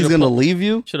celebrity and she's Should gonna applaud- leave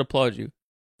you, should applaud you.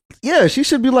 yeah, she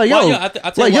should be like, yo, Well, yeah,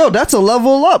 I'll tell like, you yo, what. that's a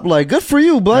level up. Like, good for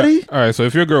you, buddy. All right, so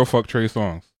if your girl fucked Trey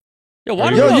Songz, Yo,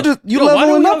 why do Yo, we you al- yo, why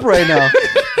do leveling we up al- right now.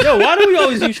 Yo, why do we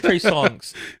always use Trey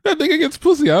Songs? that nigga gets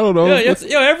pussy. I don't know.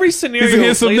 Every scenario, He's a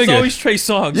handsome it's nigga. always Trey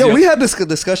Songs. Yo, we had this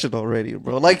discussion already,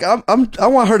 bro. Like, I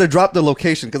want her to drop the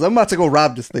location because I'm about to go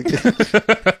rob this thing.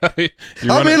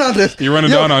 I'm in on this. You're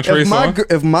running down on Trey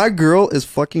Songz? If my girl is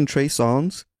fucking Trey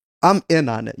Songz, I'm in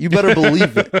on it. You better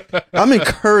believe it. I'm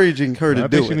encouraging her to I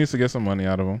do think she it. needs to get some money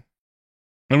out of him.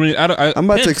 I mean, I'm I'm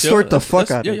about to extort the fuck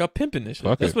out Yo, of it. y'all pimping this shit.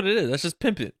 Fuck That's it. what it is. That's just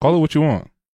pimping. call it what you want.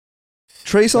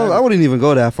 Trey Songz, I wouldn't even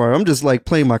go that far. I'm just like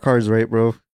playing my cards right,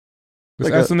 bro. Just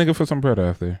Like ask the nigga for some bread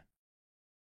after.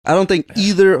 I don't think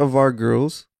either of our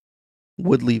girls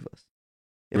would leave us.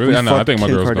 if Really? we I know. I fucked think my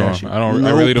Kim girl's Kardashian. gone.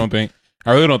 I really don't think.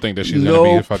 I really don't think that she's gonna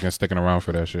be Nope. fucking sticking around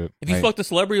for that shit. If you Like, fucked a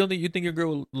celebrity, you think your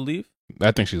girl will leave?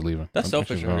 I think she's leaving. That's I think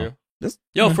selfish, she's gone. yo. This-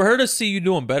 Yo, for her to see you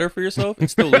doing better for yourself and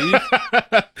still leave,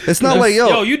 It's not like,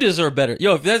 yo, you deserve better.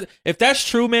 Yo, if that's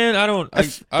true, man, I don't.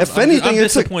 If I'm anything, I'm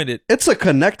it's a- disappointed. it's a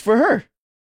connect for her.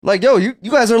 Like, yo, you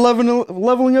guys are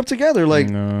leveling up together. Like,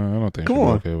 no, I don't think come she's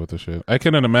on. okay with the shit. I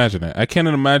couldn't imagine it. I can't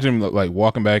imagine like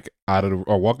walking out of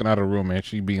the room and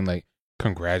she being like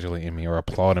congratulating me or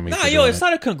applauding me. Nah, for yo, doing it's it.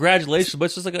 not a congratulations, but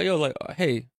it's just like, yo, like,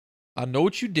 hey, I know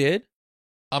what you did.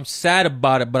 I'm sad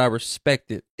about it, but I respect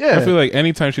it. yeah. I feel like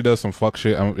anytime she does some fuck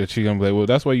shit, she gonna be like, well,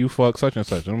 that's why you fuck such and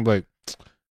such. And I'm like,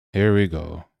 here we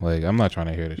go. Like, I'm not trying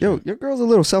to hear this Yo, shit. your girl's a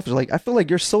little selfish. Like, I feel like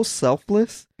you're so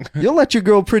selfless. You'll let your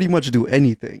girl pretty much do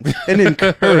anything and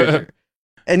encourage her.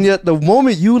 And yet, the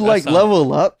moment you like not-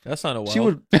 level up, That's not a wild. she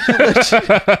would.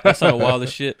 That's not a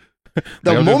wildest shit. Like,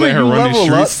 The I'm just moment letting her you run these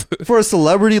level up streets. for a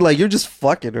celebrity, like you're just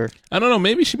fucking her. I don't know.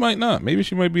 Maybe she might not. Maybe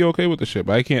she might be okay with the shit,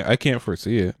 but I can't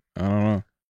foresee it. I don't know.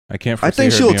 I can't foresee I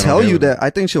think her she'll being tell okay you with it. that. I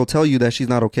think she'll tell you that she's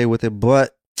not okay with it,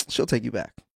 but she'll take you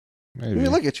back. I Maybe.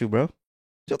 mean, look at you, bro.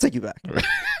 She'll take you back.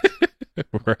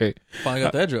 Right. Finally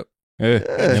got the edge up, Yeah.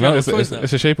 Yeah. You She know, got it's, no choice it's, now.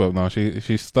 it's a shape up now.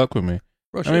 She's stuck with me.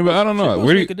 bro. I mean, but I don't know. Shape-ups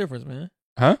Where do you- make a difference, man.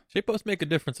 Huh? Shape-ups make a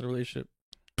difference in a relationship.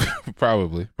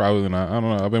 Probably not. I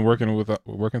don't know. I've been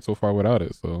working so far without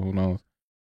it, so who knows?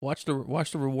 Watch the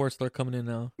rewards start coming in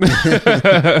now.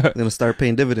 I'm gonna start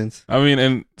paying dividends. I mean,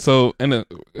 and so in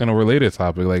a related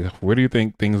topic, like, where do you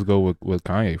think things go with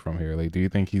Kanye from here? Like, do you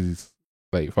think he's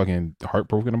like fucking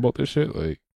heartbroken about this shit?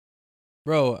 Like,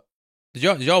 Bro, did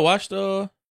y'all watch the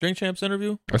Drink Champs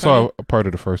interview? I saw a part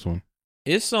of the first one.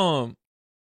 It's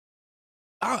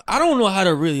I don't know how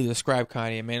to really describe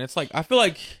Kanye, man. It's like I feel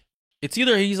like it's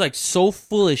either he's like so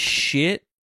full of shit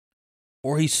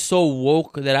or he's so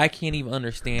woke that I can't even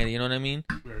understand, you know what I mean?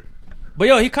 But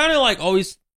yo, he kind of like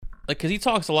always like cuz he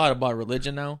talks a lot about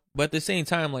religion now, but at the same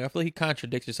time like I feel like he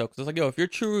contradicts himself cuz it's like yo, if you're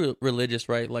true religious,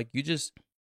 right? Like you just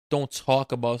don't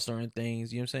talk about certain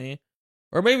things, you know what I'm saying?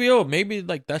 Or maybe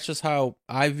like that's just how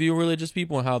I view religious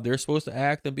people and how they're supposed to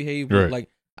act and behave. But, Right. like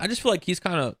I just feel like he's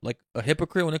kind of like a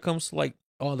hypocrite when it comes to like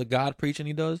all the God preaching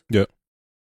he does. Yep.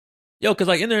 Yo, cause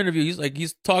like in the interview,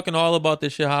 he's talking all about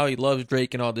this shit, how he loves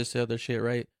Drake and all this other shit,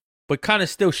 right? But kind of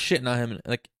still shitting on him,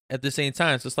 like at the same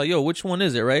time. So it's like, yo, which one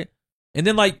is it, right? And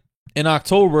then like in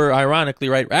October, ironically,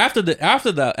 right after the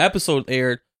episode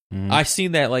aired, Mhm. I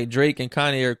seen that like Drake and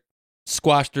Kanye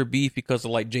squashed their beef because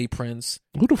of like Jay Prince.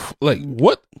 Who the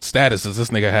what status does this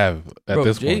nigga have at Bro,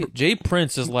 this point? Jay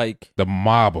Prince is like, The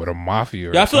mob or the mafia?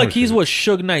 Or yeah, I feel like some he's shit. what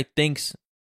Suge Knight thinks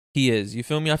he is. You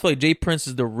feel me? I feel like Jay Prince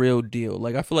is the real deal.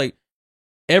 Like I feel like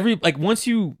once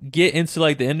you get into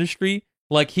like the industry,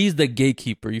 like he's the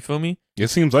gatekeeper. You feel me? It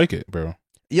seems like it, bro.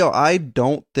 Yo, I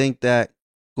don't think that,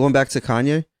 going back to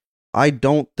Kanye, I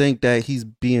don't think that he's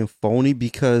being phony,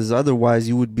 because otherwise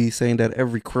you would be saying that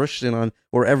every Christian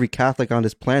or every Catholic on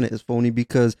this planet is phony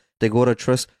because they go to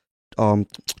church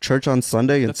on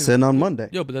Sunday and sin on Monday.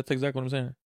 Yo, but that's exactly what I'm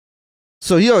saying.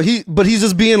 So he's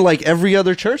just being like every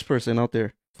other church person out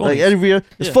there. Phonies.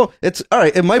 Like it's all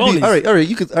right. It might Phonies. be all right. All right,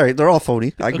 you could. All right, they're all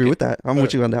phony. I agree with that. I'm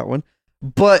with you on that one.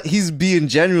 But he's being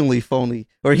genuinely phony,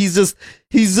 or he's just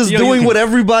doing what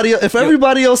everybody. If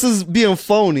everybody else is being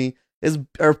phony,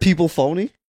 are people phony?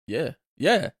 Yeah.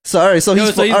 So all right. So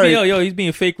he's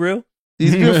being fake real.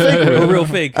 He's being fake real. Real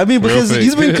fake. I mean, because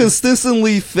he's been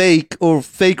consistently fake or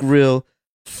fake real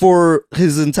for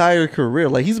his entire career.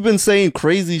 Like, he's been saying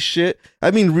crazy shit.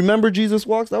 I mean, remember Jesus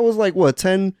Walks? That was like what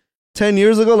 10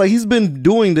 years ago. Like, he's been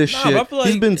doing this shit. I feel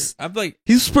like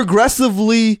he's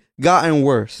progressively gotten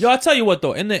worse. Yo, I'll tell you what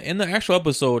though. In the actual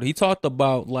episode, he talked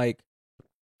about like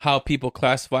how people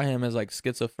classify him as like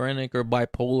schizophrenic or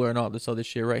bipolar and all this other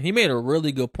shit, right? He made a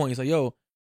really good point. He's like, yo,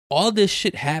 all this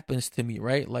shit happens to me,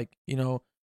 right? Like, you know,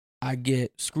 I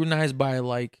get scrutinized by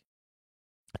like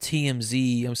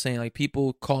TMZ. I'm saying, like,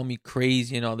 people call me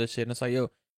crazy and all this shit. And it's like, yo,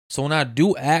 so when I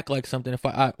do act like something,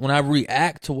 when I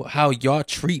react to how y'all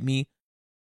treat me,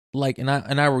 like, and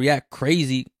I react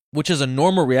crazy, which is a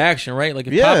normal reaction, right? Like,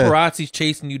 if paparazzi's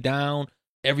chasing you down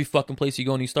every fucking place you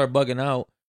go and you start bugging out,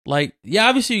 like, yeah,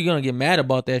 obviously you're gonna get mad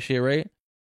about that shit, right?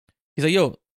 He's like,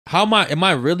 yo, am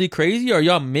I really crazy, or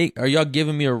are y'all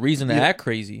giving me a reason to act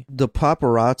crazy? The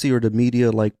paparazzi or the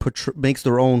media like makes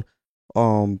their own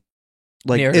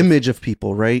like narrative. Image of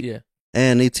people, right? Yeah.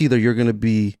 And it's either you're gonna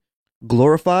be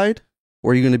glorified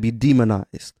or you're gonna be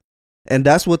demonized, and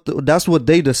that's what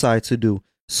they decide to do.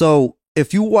 So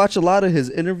if you watch a lot of his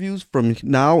interviews from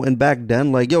now and back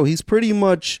then, like, yo, he's pretty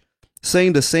much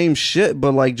saying the same shit,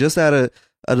 but like just at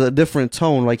a different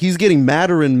tone. Like, he's getting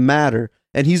madder and madder,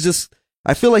 and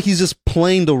I feel like he's just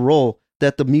playing the role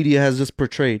that the media has just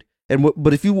portrayed.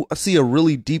 But if you see a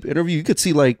really deep interview, you could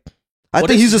see like, I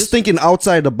think he's just thinking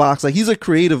outside the box. Like, he's a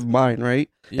creative mind, right?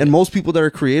 Yeah. And most people that are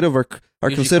creative are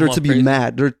considered to be crazy.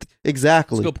 Mad.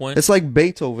 Exactly. That's a good point. It's like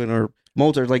Beethoven or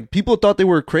Mozart. Like, people thought they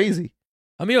were crazy.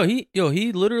 I mean,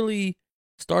 he literally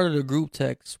started a group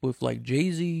text with like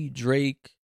Jay-Z,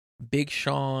 Drake, Big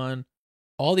Sean,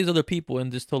 all these other people,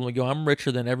 and just told them, yo, I'm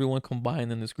richer than everyone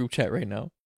combined in this group chat right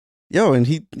now. He'll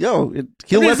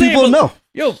let people know.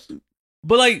 Yo,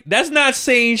 but like, that's not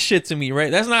saying shit to me,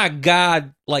 right? That's not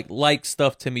God like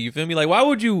stuff to me. You feel me? Like, why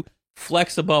would you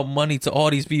flex about money to all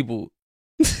these people?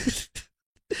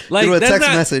 Like, a text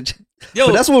message. Yo,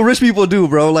 but that's what rich people do,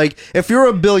 bro. Like, if you're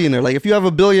a billionaire, like if you have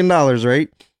 $1 billion, right,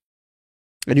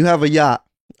 and you have a yacht,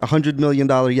 $100 million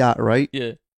yacht, right?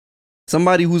 Yeah.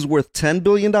 Somebody who's worth $10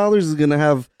 billion is gonna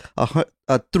have a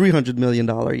 $300 million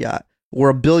yacht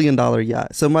or $1 billion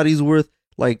yacht. Somebody who's worth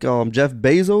like Jeff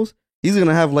Bezos, he's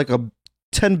gonna have like a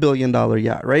 $10 billion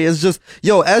yacht, right? It's just,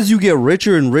 yo, as you get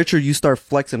richer and richer, you start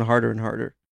flexing harder and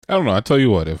harder. I don't know. I tell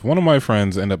you what, if one of my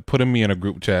friends end up putting me in a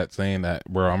group chat saying that,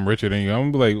 bro, I'm richer than you,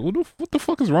 I'm gonna be like, what the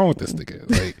fuck is wrong with this nigga?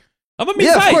 Like, I'm gonna be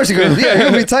tight. Of course you're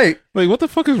gonna be tight. Like, what the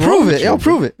fuck is wrong with you? Yo,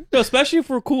 prove it. Yo, especially if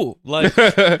we're cool. Like,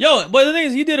 yo, but the thing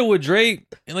is, he did it with Drake,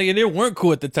 and like, and they weren't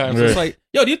cool at the time. So it's like,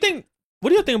 yo, what do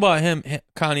you think about him,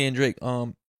 Kanye and Drake,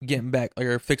 getting back, like,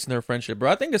 or fixing their friendship,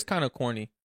 bro? I think it's kind of corny.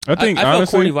 I think I honestly,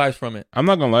 felt corny vibes from it. I'm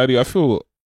not gonna lie to you. I feel,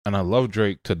 and I love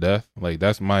Drake to death. Like,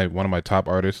 that's one of my top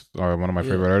artists, or one of my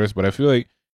favorite artists. But I feel like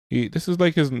this is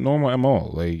like his normal MO.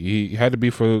 Like, he had to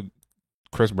be for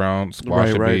Chris Brown,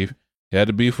 squash the beef. He had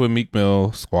to beef with Meek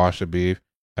Mill, squash the beef.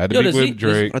 Had to beef with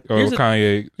Drake or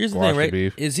Kanye. Here's the thing, right?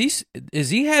 Beef. Is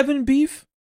he having beef,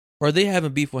 or are they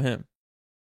having beef with him?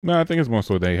 No, I think it's more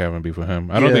so they having beef with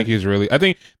him. I don't think he's really. I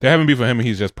think they're having beef with him, and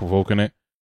he's just provoking it.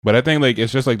 But I think, like,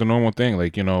 it's just like the normal thing.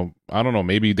 Like, you know, I don't know.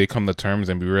 Maybe they come to terms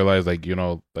and we realize, like, you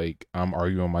know, like, I'm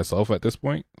arguing myself at this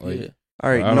point. Like, all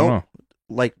right, I don't know.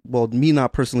 Like, well, me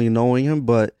not personally knowing him,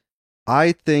 but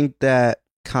I think that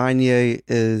Kanye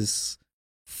is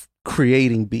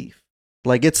creating beef.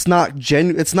 Like, it's not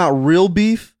it's not real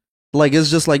beef. Like, it's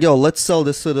just like, yo, let's sell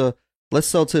this to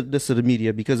the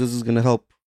media because this is gonna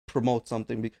help promote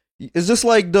something. It's just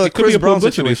like the Chris Brown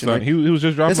situation. Right? He was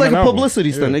just dropping. It's like a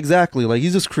publicity stunt, exactly. Like,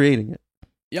 he's just creating it.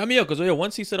 Yeah, I mean, because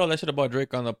once he said all that shit about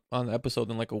Drake on the episode,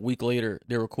 then like a week later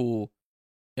they were cool.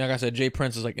 Yeah, like I said, Jay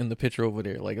Prince is like in the picture over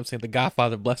there. Like, I'm saying, the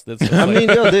Godfather blessed it. So I mean,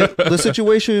 yo, the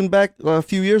situation back a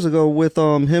few years ago with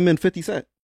him and 50 Cent,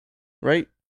 right?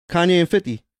 Kanye and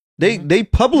 50. They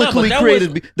publicly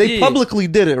publicly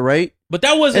did it, right? But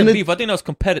that wasn't And beef. I think that was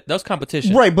competitive. That was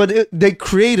competition. Right, but they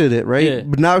created it, right? Yeah.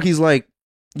 But now he's like,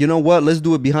 you know what? Let's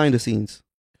do it behind the scenes.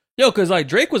 Yo, because like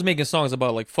Drake was making songs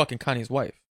about like fucking Kanye's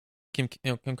wife, Kim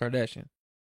Kardashian.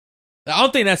 I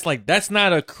don't think that's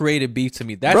not a creative beef to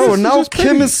me. That's Bro, just- now just Kim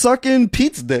petty. is sucking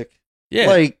Pete's dick. yeah.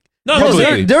 Like, no, yo, I'm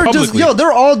Publicly. they're just Publicly.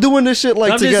 they're all doing this shit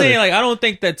like I'm together. just saying, like, I don't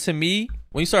think that to me,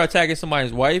 when you start attacking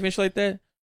somebody's wife and shit like that,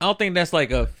 I don't think that's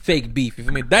like a fake beef. You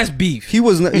feel me? That's beef. He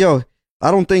was yo. I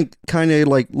don't think Kanye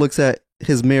like looks at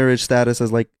his marriage status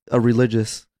as like a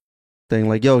religious thing.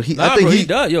 Like yo, Nah, I think bro, he he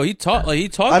does. Yo, he talked I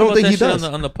don't about think that he shit does.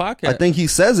 on the podcast. I think he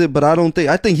says it, but I don't think.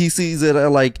 I think he sees it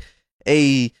at like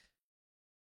a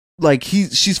like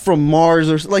she's from Mars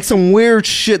or like some weird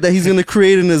shit that he's gonna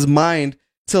create in his mind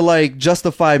to like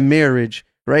justify marriage.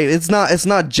 Right? It's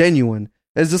not genuine.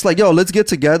 It's just like yo, let's get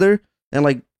together and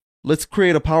like let's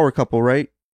create a power couple, right?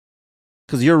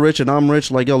 Because you're rich and I'm rich.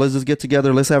 Like yo, let's just get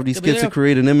together. Let's have these Yeah, but kids yeah. to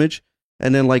create an image,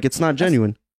 and then like it's not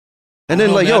genuine. And I then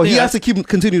don't like know, man. yo, I he think has to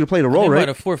continue to play the I role, think by right?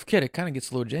 the fourth kid, it kind of gets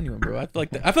a little genuine, bro. I feel like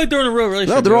they're in a real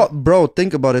relationship. No, they're bro. all bro.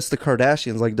 Think about it. It's the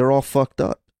Kardashians. Like they're all fucked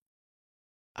up.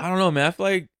 I don't know, man. I feel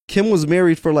like Kim was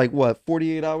married for like what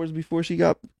 48 hours before she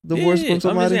got divorced yeah, from I'm just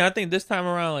somebody. saying, I think this time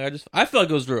around, like I feel like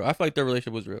it was real. I feel like their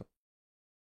relationship was real.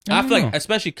 I I don't feel like, know.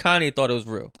 especially Kanye thought it was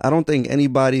real. I don't think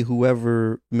anybody who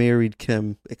ever married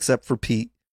Kim, except for Pete,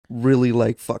 really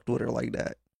like fucked with her like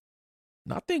that.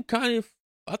 And I think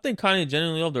Kanye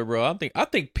genuinely loved her, bro. I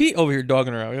think Pete over here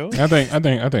dogging her out, yo. I think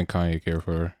Kanye cared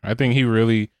for her. I think he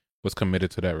really was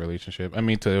committed to that relationship. I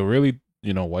mean, to really,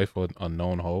 wife a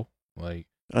known hoe, like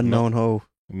Unknown hoe.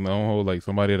 known hoe, like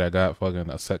somebody that got fucking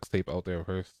a sex tape out there of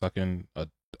her sucking a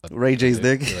Ray J's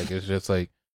dick. Like it's just like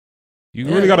you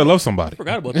Yeah, really gotta love somebody. I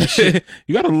forgot about that shit.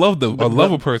 You gotta love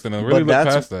love a person and really but look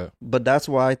that's- past that. But that's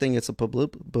why I think it's a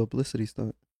publicity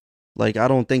stunt. Like I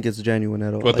don't think it's genuine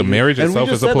at all. But the Like, marriage and we itself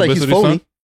just is a said, like, he's publicity phony. stunt?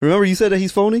 Remember you said that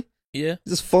he's phony? Yeah.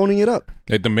 He's just phoning it up.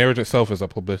 Like the marriage itself is a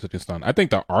publicity stunt. I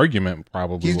think the argument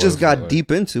probably He was, just got like, deep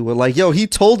into it. Like yo, he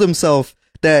told himself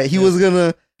that he was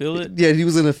gonna. Feel it? Yeah, he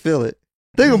was gonna feel it.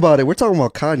 Think about it. We're talking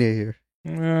about Kanye here.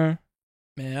 Yeah.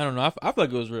 Man, I don't know. I feel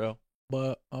like it was real.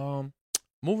 But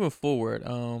moving forward,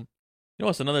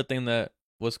 what's another thing that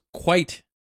was quite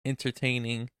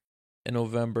entertaining in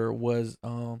November was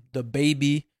the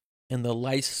baby and the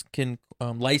light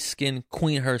skin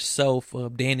queen herself,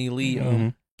 Danny Lee,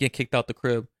 Mhm. get kicked out the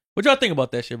crib. What y'all think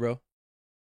about that shit, bro?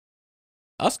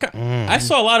 I Mm.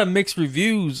 saw a lot of mixed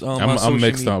reviews on social I'm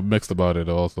mixed media. up mixed about it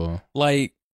also.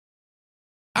 Like,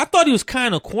 I thought he was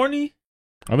kind of corny.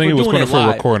 I think it was doing going it for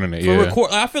live. recording it. For Yeah.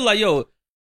 record, I feel like, yo,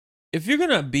 if you're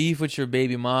gonna beef with your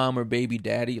baby mom or baby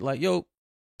daddy, like, yo,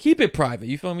 keep it private.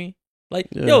 You feel me? Like,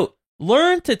 Yeah. yo,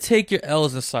 learn to take your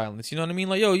L's in silence. You know what I mean?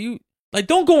 Like, yo, you like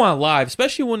don't go on live,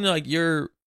 especially when like you're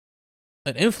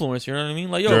an influencer. You know what I mean?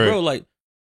 Like, yo, Right. bro, like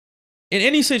in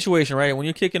any situation, right? When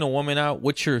you're kicking a woman out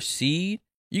with your seed,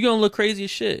 you're gonna look crazy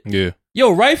as shit. Yeah.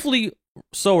 Yo, rightfully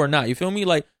so or not. You feel me?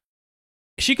 Like,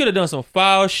 she could have done some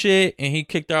foul shit and he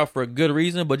kicked her out for a good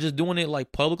reason, but just doing it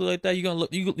like publicly like that, you're gonna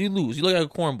look, you lose. You look like a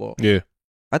cornball. Yeah.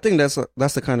 I think that's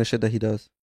the kind of shit that he does.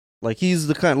 Like he's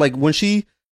the kind like when she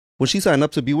signed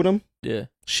up to be with him, Yeah.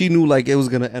 she knew like it was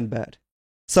gonna end bad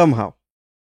somehow,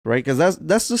 right? Because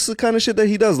that's just the kind of shit that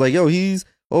he does. Like yo, he's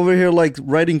over here like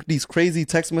writing these crazy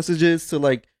text messages to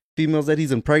like females that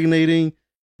he's impregnating,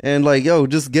 and like yo,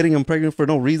 just getting them pregnant for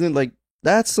no reason. Like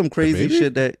that's some crazy baby?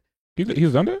 shit that.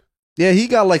 He's done that? Yeah, he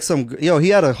got like he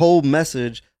had a whole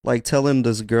message like telling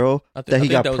this girl I thi- that I he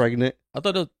think got that was- pregnant. I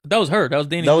thought that was her. That was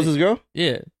Danny. That was Lee. his girl?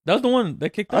 Yeah, that was the one that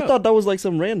kicked out. I thought that was like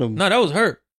some random. No, that was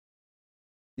her.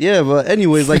 Yeah, but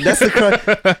anyways, like that's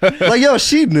the like yo,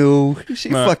 she knew. She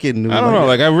Nah, fucking knew. I don't know.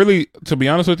 Like I really, to be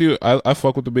honest with you, I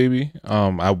fuck with the baby.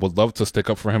 I would love to stick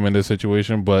up for him in this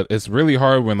situation, but it's really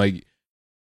hard when like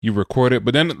you record it.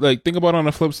 But then like think about it on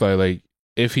the flip side, like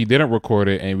if he didn't record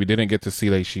it and we didn't get to see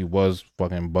like she was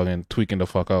fucking bugging, tweaking the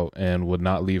fuck out, and would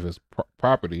not leave his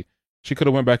property, she could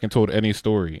have went back and told any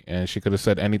story, and she could have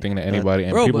said anything to anybody,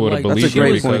 and Bro, people but would have like, That's believed a her.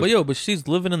 great because- point. but she's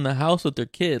living in the house with their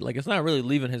kid. Like, it's not really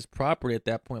leaving his property at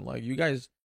that point. Like, you guys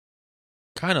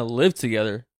kind of live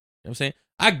together. You know what I'm saying?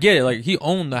 I get it. Like, he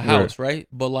owned the house, right?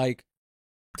 But like,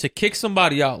 to kick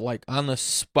somebody out like on the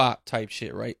spot type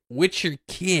shit, right? With your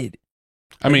kid.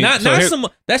 I mean, not so here- some.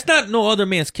 That's not no other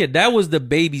man's kid. That was the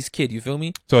baby's kid. You feel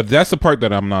me? So that's the part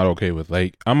that I'm not okay with.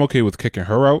 Like, I'm okay with kicking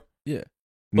her out. Yeah.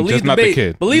 But Just leave the not baby- the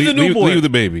kid. but leave the newborn. Leave the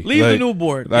baby. Leave Like, the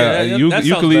newborn. like, Yeah, you that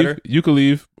you sounds could leave. better. You could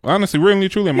leave. Honestly, really,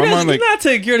 truly, in my He mind, like, not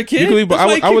taking care of the kid. you could leave, but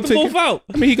That's why I would he kicked take them both out.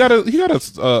 I mean, he got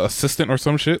a assistant or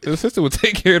some shit. The assistant would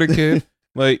take care of the kid.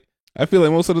 Like, I feel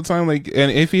like most of the time, like,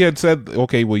 and if he had said,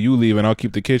 okay, well, you leave and I'll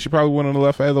keep the kid, she probably wouldn't have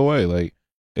left either way. Like,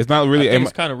 it's not really. I think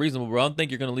it's kind of reasonable, bro. I don't think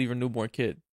you're gonna leave your newborn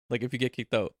kid. Like, if you get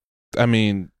kicked out. I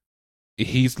mean,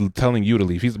 he's telling you to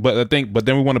leave. But then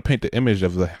we want to paint the image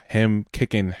of him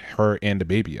kicking her and the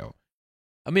baby out.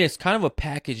 I mean, it's kind of a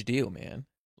package deal, man.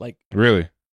 Like, really,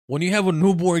 when you have a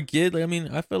newborn kid, like, I mean,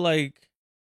 I feel like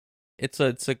it's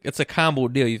a combo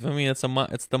deal. You feel me? It's the mom.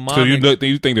 So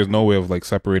you think there's no way of like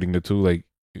separating the two, like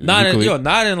not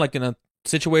in like in a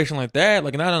situation like that,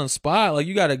 like not on the spot. Like,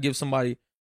 you gotta give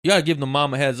the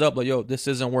mom a heads up, like, yo, this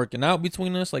isn't working out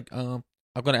between us. Like, I'm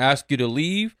gonna ask you to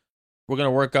leave. We're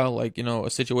gonna work out, like, you know, a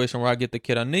situation where I get the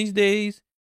kid on these days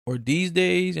or these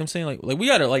days. You know what I'm saying, like we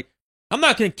gotta, like, I'm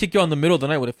not gonna kick you on the middle of the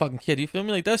night with a fucking kid. You feel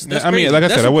me? Like, that's I mean, crazy. like I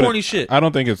that's said, some corny shit. I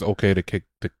don't think it's okay to kick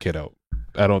the kid out.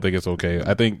 I don't think it's okay.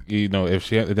 I think, you know, if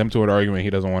them two had an argument, he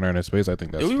doesn't want her in his space, I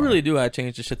think that's we fine. really do have to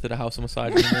change the shit to the house of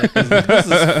misogyny, man, 'cause this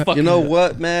is fucking. You know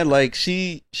what, man? Like,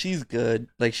 she's good.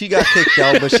 Like, she got kicked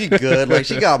out, but she good. Like,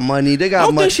 she got money. They got I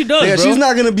don't money. think she does, bro. She's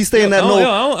not gonna be staying at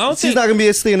she's not gonna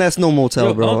be staying at Snow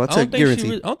Motel, bro. That's a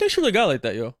guarantee. I don't think she really got like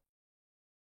that, yo.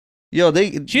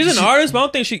 She's an artist, but I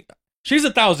don't think she's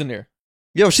a thousandaire.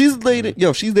 She's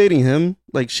dating him.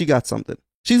 Like, she got something.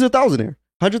 She's a thousandaire.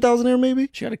 100,000aire, maybe?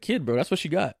 She got a kid, bro. That's what she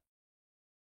got.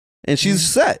 And she's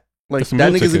set. Like, That's a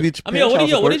that meal nigga's a ticket. bitch. I mean, what did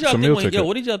y'all ticket.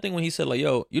 what did y'all think when he said, like,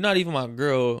 yo, you're not even my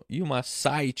girl, you my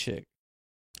side chick?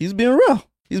 He's being real.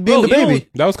 He's being the Bro, baby.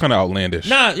 That was kind of outlandish.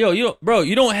 Nah, yo,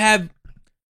 you don't have.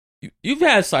 You've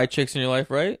had side chicks in your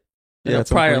life, right? In a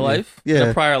prior life,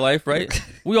 right?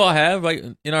 We all have, like,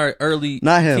 in our early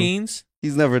Not him. teens.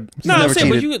 He's never I'm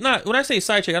saying, cheated. but when I say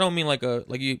side chick, I don't mean like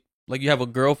you have a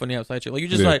girlfriend, you have a side chick. Like, you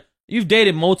just like you've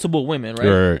dated multiple women, right?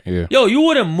 Right, yeah. Yo, you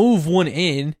wouldn't move one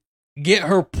in, get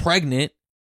her pregnant,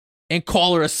 and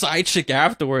call her a side chick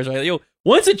afterwards, right? Yo,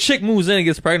 once a chick moves in and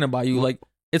gets pregnant by you, like,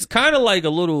 it's kind of like a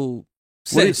little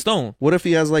set in stone. What if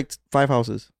he has like 5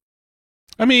 houses?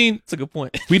 I mean, That's a good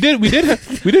point. we did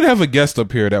have a guest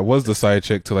up here that was the side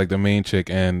chick to like the main chick,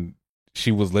 and she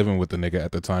was living with the nigga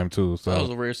at the time too. So That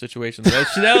was a rare situation.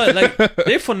 Like,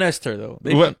 they finessed her though.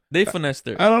 They finessed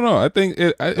her. I don't know. I think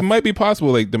it might be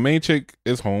possible. Like, the main chick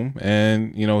is home,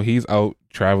 and, you know, he's out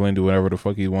traveling, do whatever the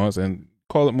fuck he wants, and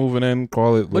call it moving in,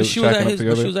 call it But she was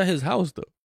together. at his house though.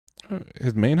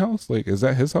 His main house? Like, is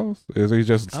that his house? Is he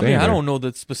just staying I there? don't know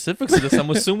the specifics of this. I'm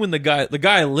assuming the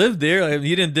guy lived there. Like,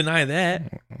 he didn't deny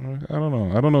that. I don't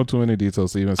know. I don't know too many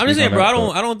details to even. I'm just saying, on bro.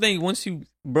 that, I don't think once you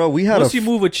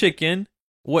move a chick in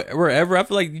wherever, I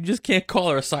feel like you just can't call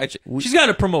her a side chick. She's got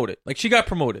to promote it. Like, she got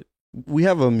promoted. We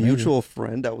have a mutual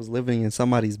friend that was living in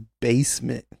somebody's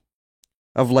basement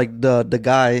of, like, the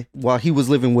guy while he was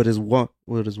living with his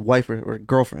wife or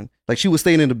girlfriend. Like, she was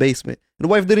staying in the basement, and the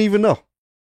wife didn't even know.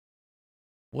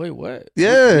 Wait, what?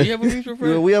 Yeah. We have a mutual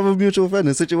friend? We have a mutual friend.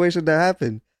 A situation that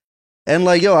happened. And,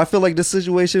 like, yo, I feel like this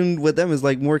situation with them is,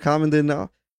 like, more common than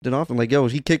often. Like, yo,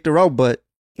 he kicked her out, but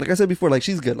like I said before, like,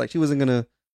 she's good. Like, she wasn't gonna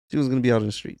be out in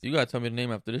the streets. You gotta tell me the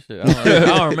name after this shit. I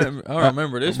don't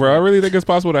remember this. Bro, I really think it's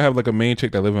possible to have like a main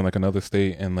chick that live in like another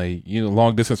state and, like, you know,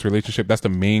 long distance relationship. That's the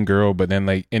main girl, but then,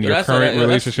 like, in your current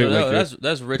relationship,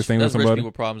 that's rich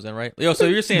people problems, then, right? Yo, so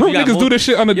you're saying bro, niggas do this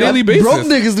shit on a daily basis. Broke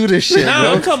niggas do this shit. Nah,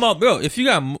 bro. I'm talking about, bro. If you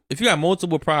got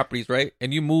multiple properties, right,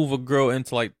 and you move a girl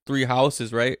into like 3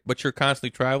 houses, right, but you're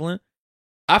constantly traveling,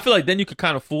 I feel like then you could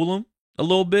kind of fool them a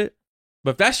little bit.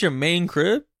 But if that's your main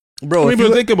crib, bro, I mean,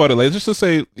 but think about it. Like, just to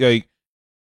say, like,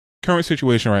 current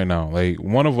situation right now, like,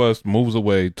 one of us moves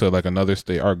away to like another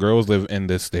state. Our girls live in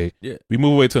this state. Yeah. We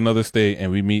move away to another state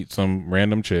and we meet some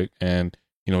random chick, and,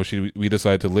 you know, we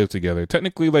decide to live together.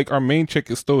 Technically, like, our main chick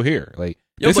is still here. Like,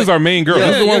 this is our main girl.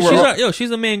 This is the one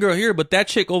she's the main girl here, but that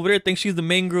chick over there thinks she's the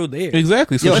main girl there.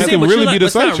 Exactly. So she can really be the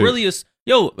side chick. Really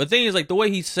the thing is, like, the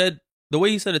way he said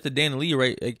it to Danny Lee,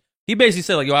 right? Like, he basically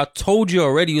said, like, yo, I told you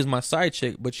already, you was my side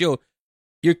chick, but yo,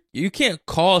 you can't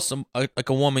call like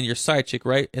a woman your side chick,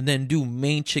 right? And then do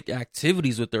main chick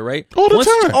activities with her, right? All the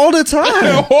time. All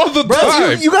the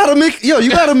time. You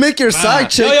gotta make your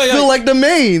side chick feel like the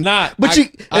main. Nah, but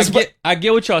I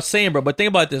get what y'all saying, bro. But think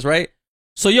about this, right?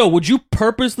 So, yo, would you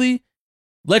purposely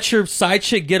let your side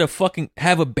chick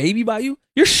have a baby by you?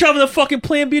 You're shoving the fucking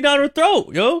Plan B down her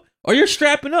throat, yo. Or you're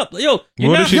strapping up. Yo,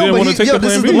 you're not. She didn't want to take the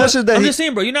Plan B? I'm just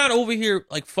saying, bro, you're not over here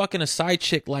like fucking a side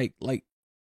chick like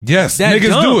yes, that niggas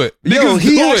dumb. do it.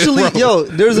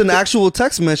 There's an actual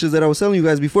text message that I was telling you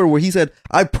guys before where he said,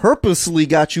 I purposely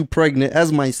got you pregnant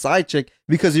as my side chick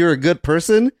because you're a good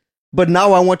person, but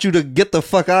now I want you to get the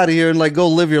fuck out of here and, like, go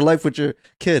live your life with your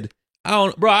kid. I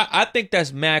don't, bro. I think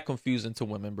that's mad confusing to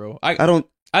women, bro. I don't.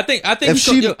 I think I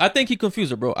think he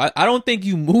confused her, bro. I don't think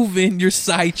you move in your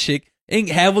side chick and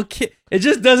have a kid. It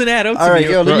just doesn't add up to All right,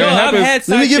 me. yo, Yo, I've had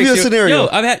side let me give you a chicks, scenario. Yo,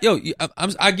 I've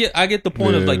had I get the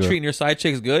point of like treating your side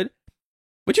chicks good,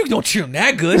 but you don't treat them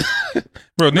that good.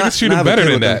 Bro, niggas treat them better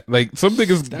than that. Like some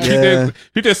niggas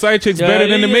treat their side chicks better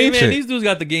than the main chick. These dudes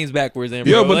got the games backwards, bro.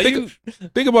 Yo, but like,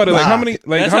 think about it. Like how many?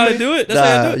 Like that's how how many? they do it. That's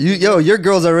how they do it. Your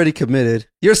girl's already committed.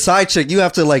 Your side chick, you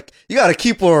have to you gotta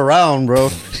keep her around, bro.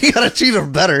 You gotta treat her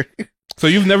better. So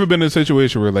you've never been in a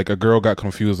situation where like a girl got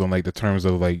confused on like the terms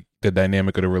of like the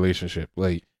dynamic of the relationship,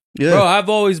 like. Yeah. Bro, I've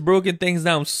always broken things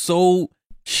down so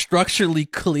structurally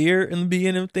clear in the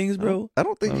beginning of things, bro. I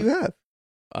don't think you have.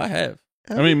 I have.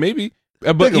 I mean, maybe.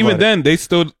 But even then, they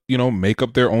still, make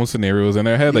up their own scenarios in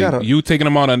their head. Like, you taking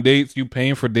them out on dates, you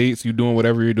paying for dates, you doing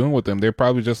whatever you're doing with them. They're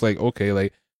probably just like, okay,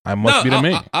 like, I must be the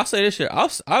man. I'll say this shit.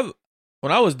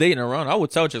 When I was dating around, I would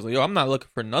tell chicks, like, yo, I'm not looking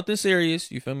for nothing serious.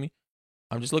 You feel me?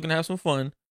 I'm just looking to have some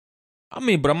fun. I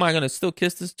mean, but am I going to still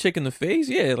kiss this chick in the face?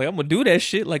 Yeah, like, I'm going to do that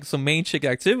shit, like some main chick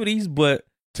activities, but.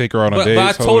 Take her out on dates,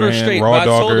 but I told her hand, straight, raw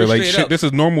dog her. Like, shit, up. This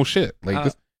is normal shit. Like,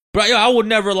 this. But yo, I would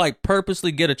never like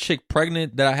purposely get a chick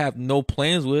pregnant that I have no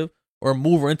plans with or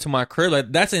move her into my crib.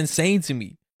 Like that's insane to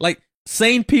me. Like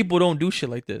sane people don't do shit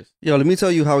like this. Yo, let me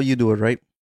tell you how you do it, right?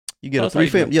 You get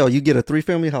you get a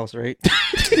 3-family house, right?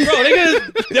 Bro,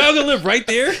 y'all gonna live right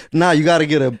there? Nah, you gotta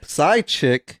get a side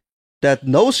chick that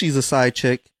knows she's a side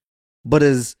chick, but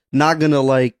is not gonna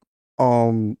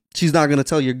she's not gonna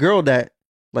tell your girl that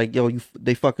like, yo,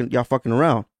 y'all fucking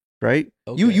around, right?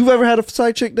 Okay. You've ever had a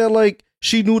side chick that like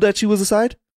she knew that she was a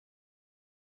side?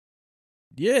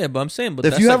 Yeah, but I'm saying, but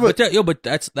if that's you have but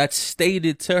that's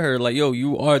stated to her, like, yo,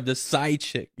 you are the side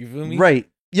chick. You feel me? Right.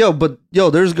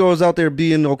 There's girls out there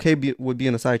being okay with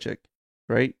being a side chick,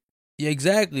 right? Yeah,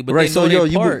 exactly. But right, they know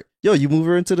you move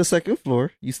her into the second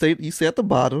floor. You stay at the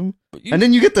bottom, and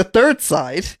then you get the third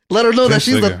side. Let her know that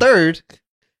she's the third.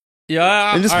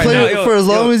 Yeah, and just play it for as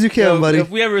long as you can, buddy. If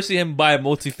we ever see him buy a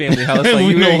multifamily house,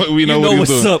 like, we know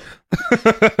what's up.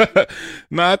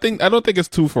 No, I don't think it's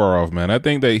too far off, man. I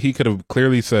think that he could have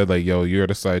clearly said like, "Yo, you're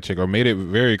the side chick," or made it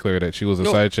very clear that she was a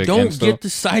side chick. Don't get the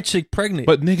side chick pregnant.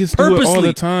 But niggas do it all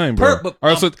the time, bro. All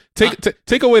right, so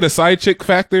take away the side chick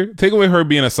factor. Take away her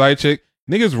being a side chick.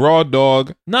 Niggas raw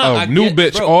dog,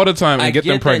 bitch all the time and get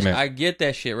them pregnant. I get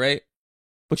that shit, right?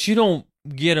 But you don't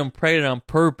get them pregnant on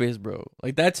purpose, bro.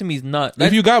 Like that to me is not.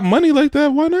 If you got money like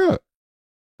that, why not?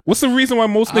 What's the reason why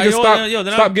most niggas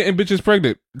stop getting bitches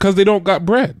pregnant? Because they don't got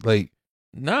bread. Like,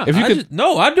 nah, I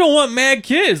don't want mad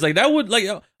kids. Like that would like,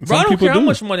 bro, I don't care how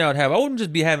much money I would have. I wouldn't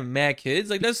just be having mad kids.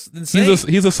 Like that's insane.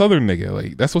 He's a southern nigga.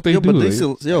 Like that's what they do. But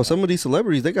some of these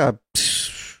celebrities they got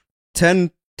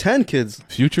 10 kids.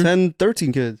 Future 10,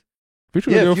 13 kids.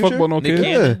 Future don't give a fuck about no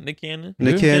kids. Nick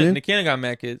Cannon got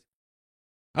mad kids.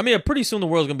 I mean, pretty soon the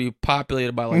world's gonna be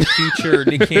populated by like Future,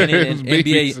 Nick Cannon, and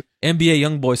NBA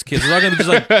young boys kids. There's gonna be just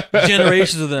like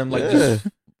generations of them, like just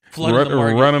flooding the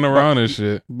market, running around and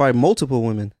shit by multiple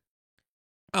women.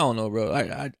 I don't know, bro.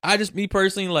 I just me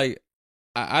personally, like,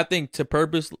 I think to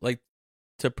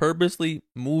purposely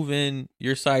move in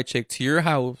your side chick to your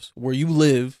house where you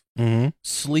live,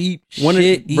 sleep,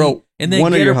 eat, and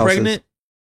then get her pregnant.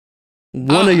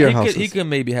 One of your houses. He could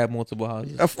maybe have multiple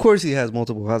houses. Of course, he has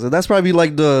multiple houses. That's probably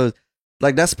like his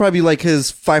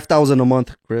 $5,000 a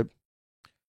month crib.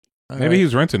 Maybe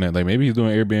he's renting it. Like maybe he's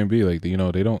doing Airbnb. Like they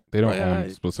don't own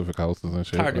specific houses and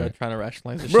shit. Tired of trying to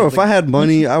rationalize this bro, shit. If I had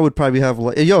money, I would probably have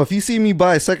if you see me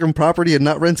buy a second property and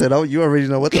not rent it out, you already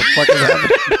know what the fuck is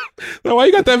happening. No, why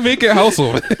you got that vacant house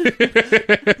over?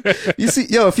 You see,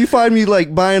 if you find me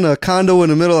like buying a condo in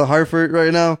the middle of Hartford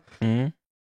right now. Mm-hmm.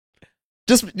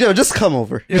 Just come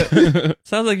over. Yeah.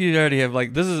 Sounds like you already have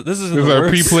like this is our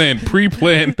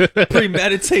pre-planned,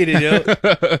 premeditated, yo.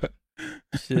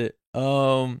 Shit.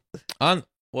 On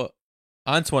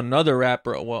to another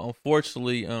rapper. Well,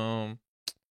 unfortunately,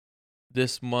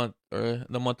 this month or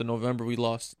the month of November, we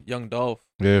lost Young Dolph.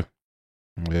 Yeah,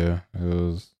 it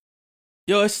was.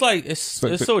 Yo, it's like it's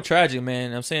so tragic,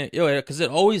 man. I'm saying, because it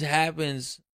always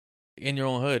happens in your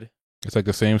own hood. It's like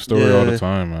the same story all the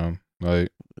time, man. Like,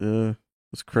 yeah.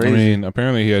 It's crazy. I mean,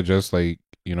 apparently he had just like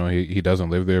he doesn't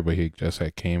live there, but he just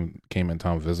had came in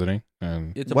town visiting,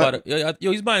 and it's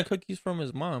he's buying cookies from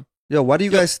his mom. Yo, why do you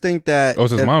guys think that? Oh,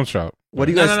 it's his mom's shop. What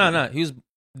do you guys? No.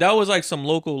 That was like some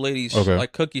local ladies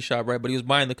like cookie shop, right? But he was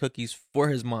buying the cookies for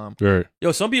his mom. Right.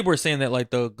 Yo, some people were saying that like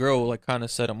the girl like kind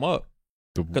of set him up.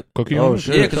 The cookie. Oh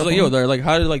shit. Yeah, because they're like,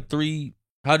 how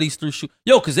these three shoot?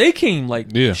 Yo, because they came like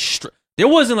there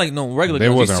wasn't like no regular.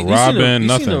 There wasn't robbing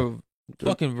nothing.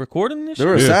 Fucking recording this. They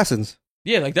were assassins.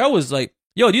 Yeah, like that was like,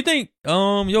 yo, do you think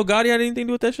Yo Gotti had anything to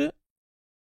do with that shit?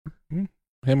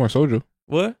 Him or Soulja?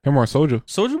 What? Him or Soulja?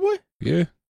 Soulja Boy? Yeah.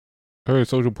 I heard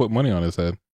Soulja put money on his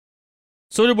head.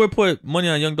 Soulja Boy put money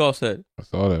on Young Dolph's head. I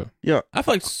saw that. Yeah, I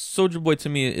feel like Soulja Boy to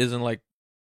me isn't like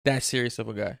that serious of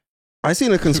a guy. I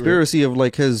seen a conspiracy of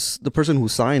like the person who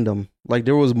signed him. Like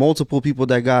there was multiple people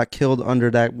that got killed under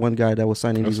that one guy that was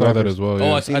signing I these saw that rappers. as well. Oh,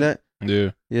 Yeah. I Seen that?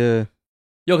 Yeah. Yeah,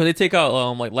 Yo, cause they take out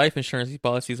like life insurance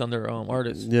policies on their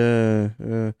artists. yeah,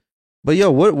 yeah. But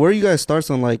yo, where you guys starts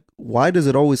on like why does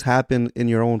it always happen in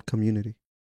your own community?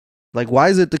 Like why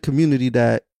is it the community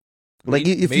that like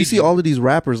if you see all of these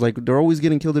rappers like they're always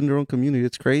getting killed in their own community?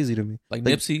 It's crazy to me. Like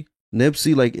Nipsey.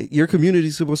 Nipsey, like your community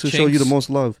is supposed to show you the Chinks. most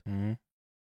love, Mhm.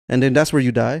 and then that's where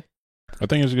you die. I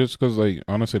think it's just because, like,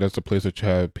 honestly, that's the place that you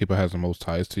have people has the most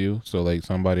ties to you. So, like,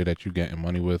 somebody that you getting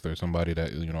money with, or somebody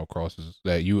that crosses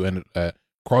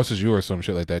crosses you, or some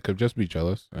shit like that, could just be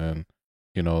jealous, and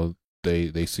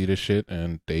they see this shit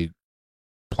and they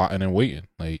plotting and waiting.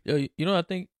 Like, Yo, you know what I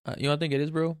think? You know what I think it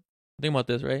is, bro? Think about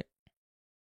this, right?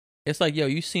 It's like, yo,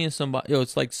 you seeing somebody, yo,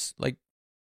 it's like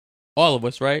all of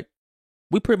us, right?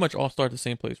 We pretty much all start at the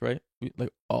same place, right?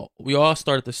 We all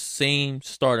start at the same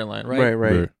starting line, right?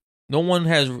 Right. No one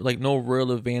has like no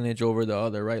real advantage over the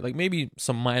other, right? Like maybe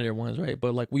some minor ones, right?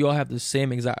 But like we all have the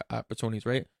same exact opportunities,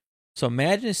 right? So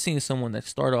imagine seeing someone that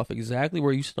started off exactly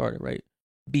where you started, right?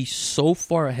 Be so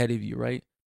far ahead of you, right?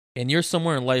 And you're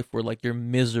somewhere in life where like you're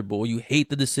miserable, you hate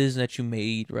the decision that you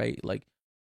made, right? Like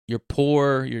you're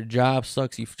poor, your job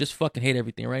sucks, you just fucking hate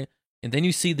everything, right? And then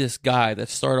you see this guy that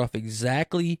started off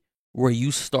exactly where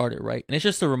you started, right? And it's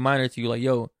just a reminder to you, like,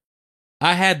 yo,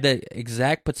 I had the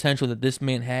exact potential that this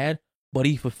man had, but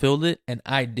he fulfilled it and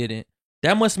I didn't.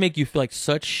 That must make you feel like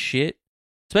such shit,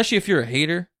 especially if you're a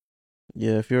hater.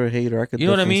 Yeah, if you're a hater, I could You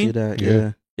know what I definitely see mean? that. Yeah.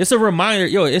 Yeah. It's a reminder,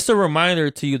 yo, it's a reminder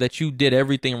to you that you did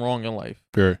everything wrong in life.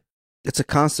 sure. It's a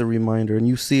constant reminder, and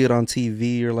you see it on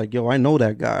TV. You're like, yo, I know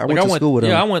that guy. I Like went to school with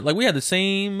him. Yeah, like we had the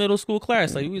same middle school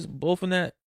class. Like we was both in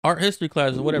that art history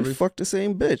class or whatever. We fucked the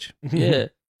same bitch. Yeah.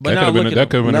 But that now could have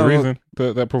been the Now- reason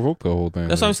that provoked the whole thing.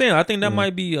 That's what I'm saying. I think that Yeah.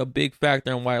 might be a big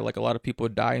factor in why like a lot of people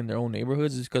die in their own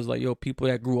neighborhoods is because like, yo, people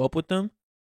that grew up with them,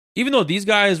 even though these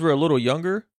guys were a little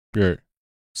younger. Right.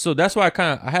 So that's why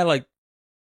I had like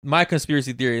my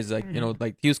conspiracy theory is like,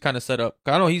 like he was kind of set up.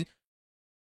 I know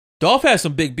Dolph has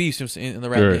some big beefs in the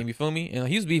rap Right. game, you feel me? And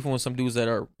he was beefing with some dudes that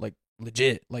are like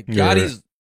legit. Like Yeah, Gotti's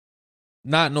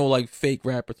not no like fake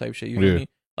rapper type shit, you feel Yeah. me?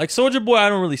 Like Soulja Boy, I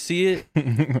don't really see it.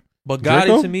 But Gotti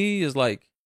Draco? to me is like,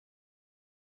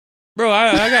 bro,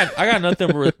 I got nothing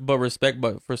but respect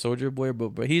for Soulja Boy,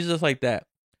 but he's just like that.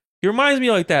 He reminds me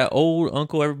of like that old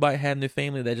uncle everybody had in their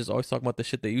family that just always talking about the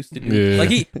shit they used to do. Yeah. Like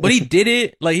he did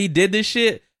it, like he did this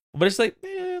shit, but it's like,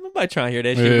 man, nobody trying to hear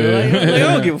that shit. Bro. Like, I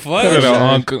don't give a fuck. Cut it out,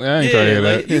 Yeah. uncle. I ain't trying to hear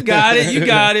like, that. you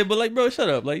got it, but like, bro, shut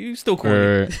up. Like you still corny.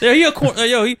 Right. Yeah,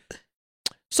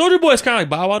 Soulja Boy is kind of like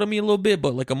Bow Wow to me a little bit,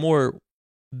 but like a more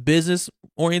business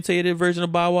orientated version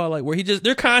of Bow Wow, like where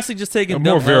they're constantly just taking A dumb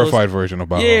more L's. verified version of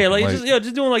Bow Wow. Yeah, like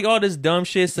just doing like all this dumb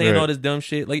shit, saying Right. all this dumb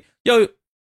shit. Like, yo,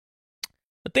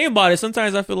 the thing about it,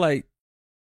 sometimes I feel like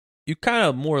you kind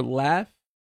of more laugh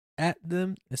at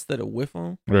them instead of with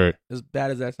them. Right. As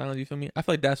bad as that sounds, you feel me? I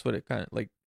feel like that's what it kind of like.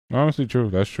 Honestly, true.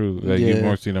 That's true. Like Yeah. you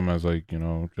more see them as like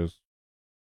just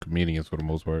comedians for the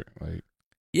most part. Like,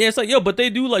 Yeah, it's like yo, but they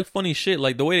do like funny shit,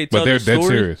 like the way they but tell they're their dead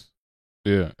story. serious.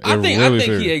 Yeah, I they're think really he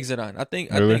serious. eggs it on. I think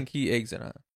he eggs it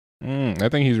on. I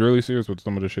think he's really serious with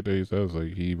some of the shit that he says.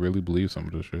 Like he really believes some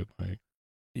of the shit. Like,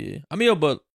 Yeah, I mean, yo,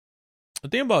 but the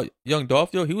thing about Young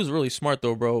Dolph, yo, he was really smart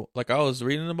though, bro. Like I was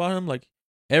reading about him, like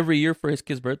every year for his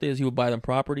kids' birthdays, he would buy them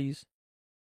properties.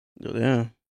 Yeah.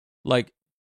 Like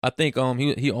I think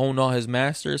he owned all his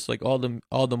masters, like all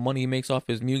the money he makes off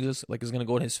his music, like is gonna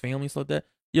go to his family, stuff like that.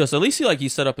 Yo, so at least he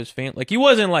set up his family. Like he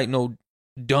wasn't like no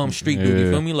dumb street dude. You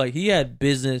Yeah. feel me? Like he had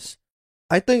business.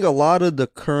 I think a lot of the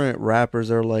current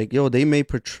rappers are like, yo, they may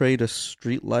portray the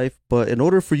street life, but in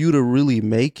order for you to really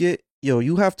make it, yo,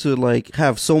 you have to like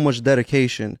have so much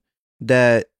dedication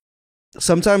that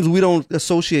sometimes we don't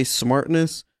associate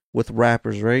smartness with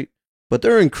rappers, right? But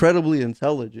they're incredibly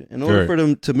intelligent. In order Right. for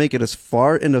them to make it as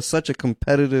far into such a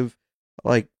competitive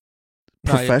like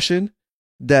Nah, yeah. profession,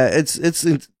 that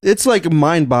it's like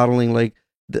mind-boggling, like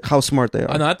how smart they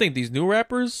are. I know. I think these new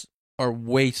rappers are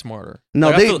way smarter. No,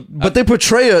 Like, they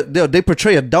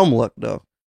portray a dumb look though.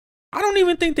 I don't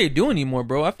even think they do anymore,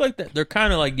 bro. I feel like that they're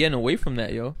kind of like getting away from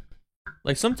that, yo.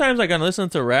 Like sometimes like I listen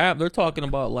to rap, they're talking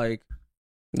about like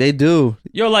They do.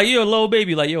 Yo, like, yo, Lil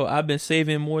Baby, like, yo, I've been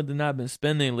saving more than I've been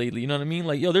spending lately. You know what I mean?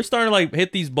 Like, yo, they're starting to like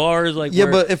hit these bars. Like, Yeah,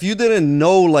 where, but if you didn't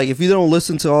know, like, if you don't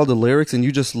listen to all the lyrics and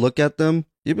you just look at them,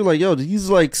 you'd be like, yo, he's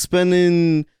like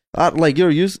spending, like,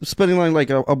 you're spending like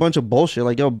a bunch of bullshit,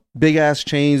 like, yo, big ass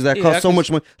chains that cost so much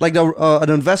money. Like, an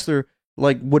investor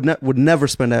like would never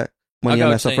spend that money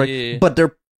on that stuff, right? Yeah. But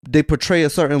they portray a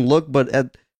certain look,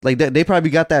 but like they probably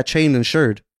got that chain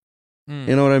insured.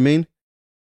 You know what I mean?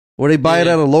 Or they buy it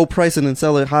at a low price and then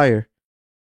sell it higher.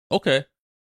 Okay.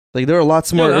 Like, they're a lot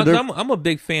smarter. Yeah, I'm a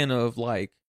big fan of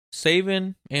like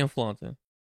saving and flaunting.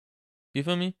 You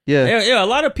feel me? Yeah. A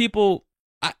lot of people,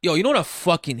 yo, you know what I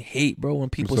fucking hate, bro? When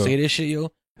people say this shit,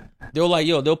 yo,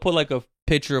 they'll put like a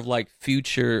picture of like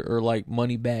Future or like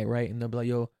Moneybagg, right? And they'll be like,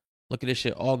 yo, look at this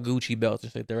shit, all Gucci belts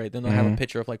and shit there, right? Then they'll have a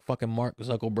picture of like fucking Mark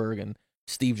Zuckerberg and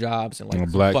Steve Jobs and like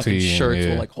black fucking shirts and,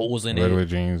 with like holes in regular it,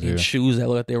 jeans, and shoes that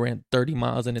look like they ran 30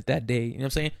 miles in it that day. You know what I'm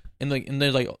saying? And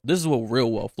there's like, this is what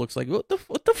real wealth looks like. What the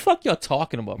fuck y'all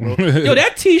talking about, bro? Yo,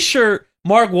 that T-shirt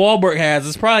Mark Wahlberg has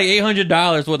is probably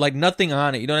 $800 with like nothing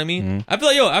on it. You know what I mean? I feel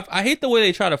like, yo, I hate the way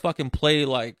they try to fucking play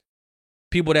like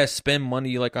people that spend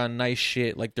money like on nice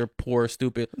shit, like they're poor,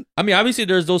 stupid. I mean, obviously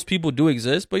there's those people do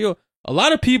exist, but yo, a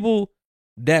lot of people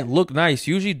that look nice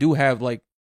usually do have like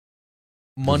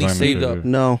money saved up.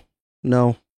 No.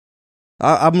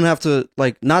 I'm gonna have to,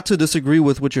 like, not to disagree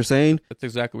with what you're saying. That's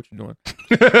exactly what you're doing.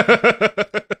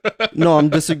 No, I'm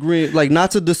disagreeing. Like,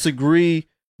 not to disagree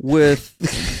with.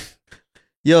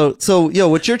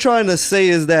 What you're trying to say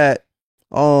is that,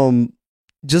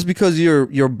 just because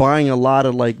you're buying a lot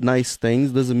of like nice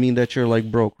things doesn't mean that you're like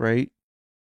broke, right?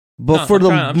 But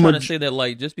I'm trying to say that,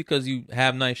 like, just because you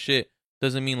have nice shit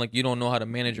doesn't mean like you don't know how to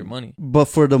manage your money. But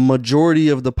for the majority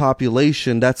of the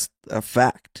population, that's a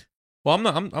fact. Well,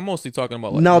 I'm mostly talking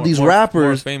about like now these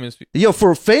rappers, famous people. Yo,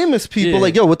 for famous people,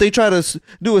 like, yo, what they try to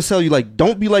do is tell you like,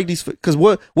 don't be like these, because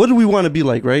what do we want to be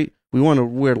like, right? We want to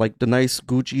wear like the nice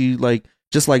Gucci, like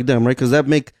just like them, right? Because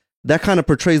that kind of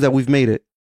portrays that we've made it.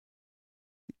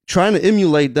 Trying to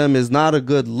emulate them is not a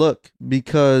good look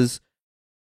because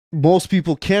most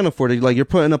people can't afford it. Like, you're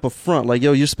putting up a front, like,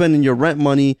 yo, you're spending your rent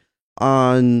money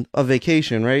on a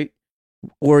vacation, right?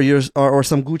 Or or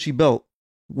some Gucci belt,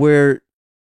 where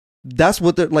that's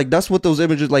what those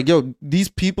images, like, yo, these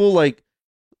people, like,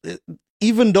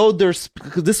 even though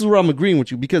because this is where I'm agreeing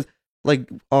with you, because like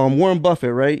Warren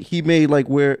Buffett, right? He may like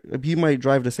he might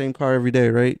drive the same car every day,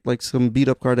 right? Like some beat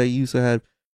up car that he used to have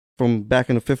from back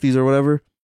in the 50s or whatever.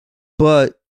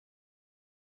 But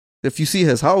if you see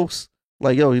his house,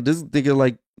 like, yo, this nigga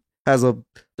like has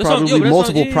probably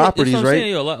multiple properties, right?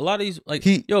 Saying, yo, a lot of these, like,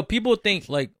 people think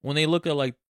like when they look at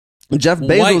like Jeff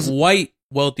Bezos, white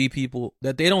wealthy people,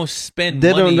 that they don't spend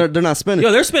money. They're not spending.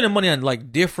 Yo, they're spending money on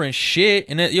like different shit,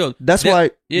 and that's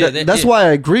why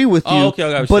I agree with you.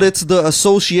 Okay, but it's the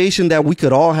association that we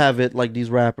could all have it, like these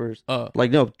rappers.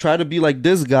 Like, no, try to be like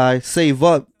this guy, save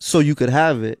up so you could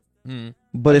have it.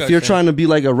 But if you're trying to be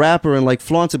like a rapper and like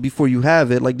flaunt it before you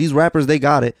have it, like these rappers, they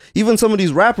got it. Even some of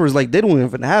these rappers, like, they don't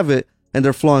even have it and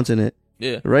they're flaunting it.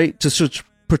 Yeah. Right? To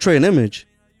portray an image.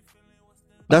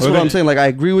 That's what I'm saying. Like, I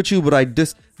agree with you, but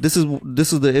this is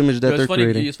the image that they're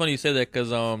creating. It's funny you say that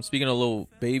because speaking of Lil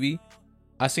Baby,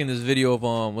 I seen this video of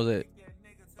was it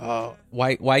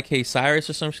YK Cyrus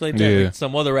or some shit like that? Yeah. Like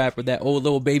some other rapper, that old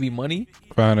Lil Baby Money.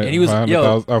 And he was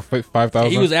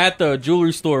 5,000. He was at the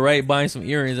jewelry store, right, buying some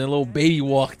earrings, and Lil Baby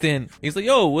walked in. He's like,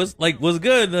 "Yo, what's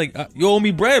good? Like, you owe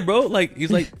me bread, bro." Like, he's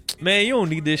like, "Man, you don't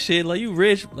need this shit. Like, you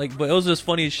rich." Like, but it was just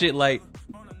funny as shit. Like,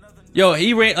 yo,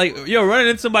 he ran running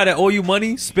into somebody that owe you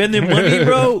money, spending money,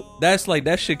 bro. That's like,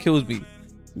 that shit kills me.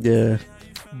 Yeah.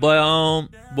 But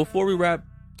before we wrap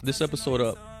this episode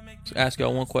up, to ask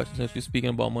y'all one question, since we're speaking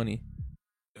about money.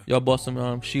 Y'all bought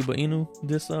some Shiba Inu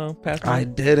this past I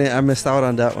month? didn't. I missed out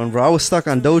on that one, bro. I was stuck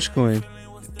on Dogecoin.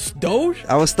 Doge?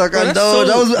 I was stuck on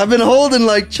Doge. I've been holding,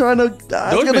 like, trying to.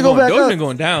 I'm gonna go back Doge up. been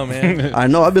going down, man. I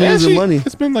know. I've been losing money.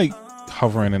 It's been like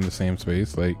hovering in the same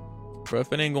space, like. Bro,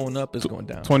 if it ain't going up, it's going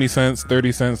down. 20 cents,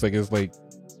 30 cents, like, it's like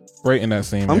right in that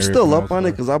same. I'm still up on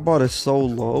it because I bought it so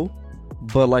low,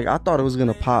 but like, I thought it was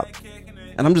gonna pop,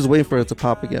 and I'm just waiting for it to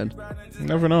pop again. You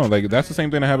never know. Like, that's the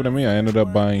same thing that happened to me. I ended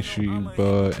up buying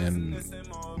Shiba in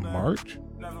March.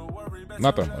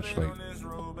 Not that much, like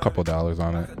a couple dollars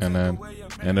on it, and then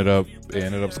it ended up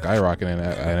skyrocketing. And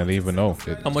I didn't even know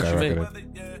it. How much you made?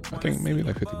 I think maybe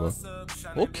like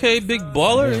 $50. Okay, big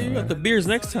baller. You got the beers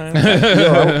next time.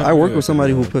 Yo, I work with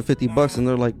somebody who put $50 and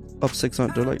they're like up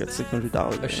 600. They're like at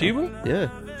 $600. A Shiba? Yeah.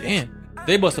 Damn.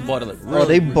 They must have bought it like really. Oh,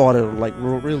 they bought it like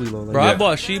really low. Like, bro, I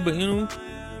bought Shiba Inu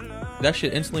that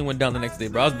shit instantly went down the next day,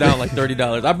 bro. I was down like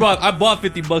 $30. I bought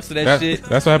 $50 of that shit.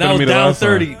 That's what happened to me the last time.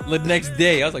 I time. was down 30 the next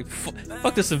day. I was like,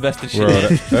 fuck this invested shit.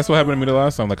 Bro, that's what happened to me the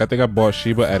last time. Like I think I bought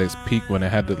Shiba at its peak when it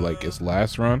had its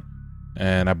last run,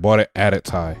 and I bought it at its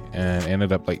high, and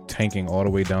ended up like tanking all the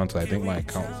way down to I think my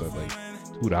account was at like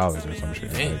 $2 or some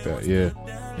shit like that. Yeah,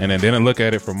 and then didn't look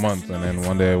at it for months, and then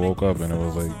one day I woke up and it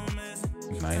was like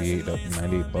 $98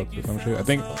 or some shit. I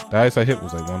think the highest I hit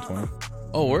was like 120.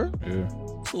 Oh, word? Yeah.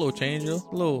 It's a little change, yo.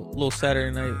 A little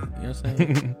Saturday night, you know what I'm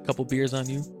saying? Couple beers on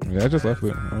you. Yeah, I just left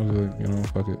it. I was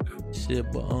like, fuck it.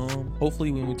 Shit, but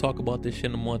hopefully when we talk about this shit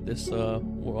in a month,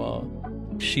 we're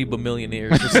all Shiba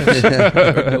millionaires or some shit.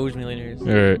 Or Doge millionaires. All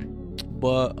right.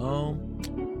 But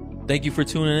thank you for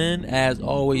tuning in. As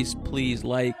always, please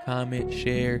like, comment,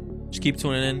 share. Just keep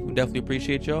tuning in. We definitely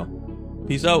appreciate y'all.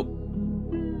 Peace out.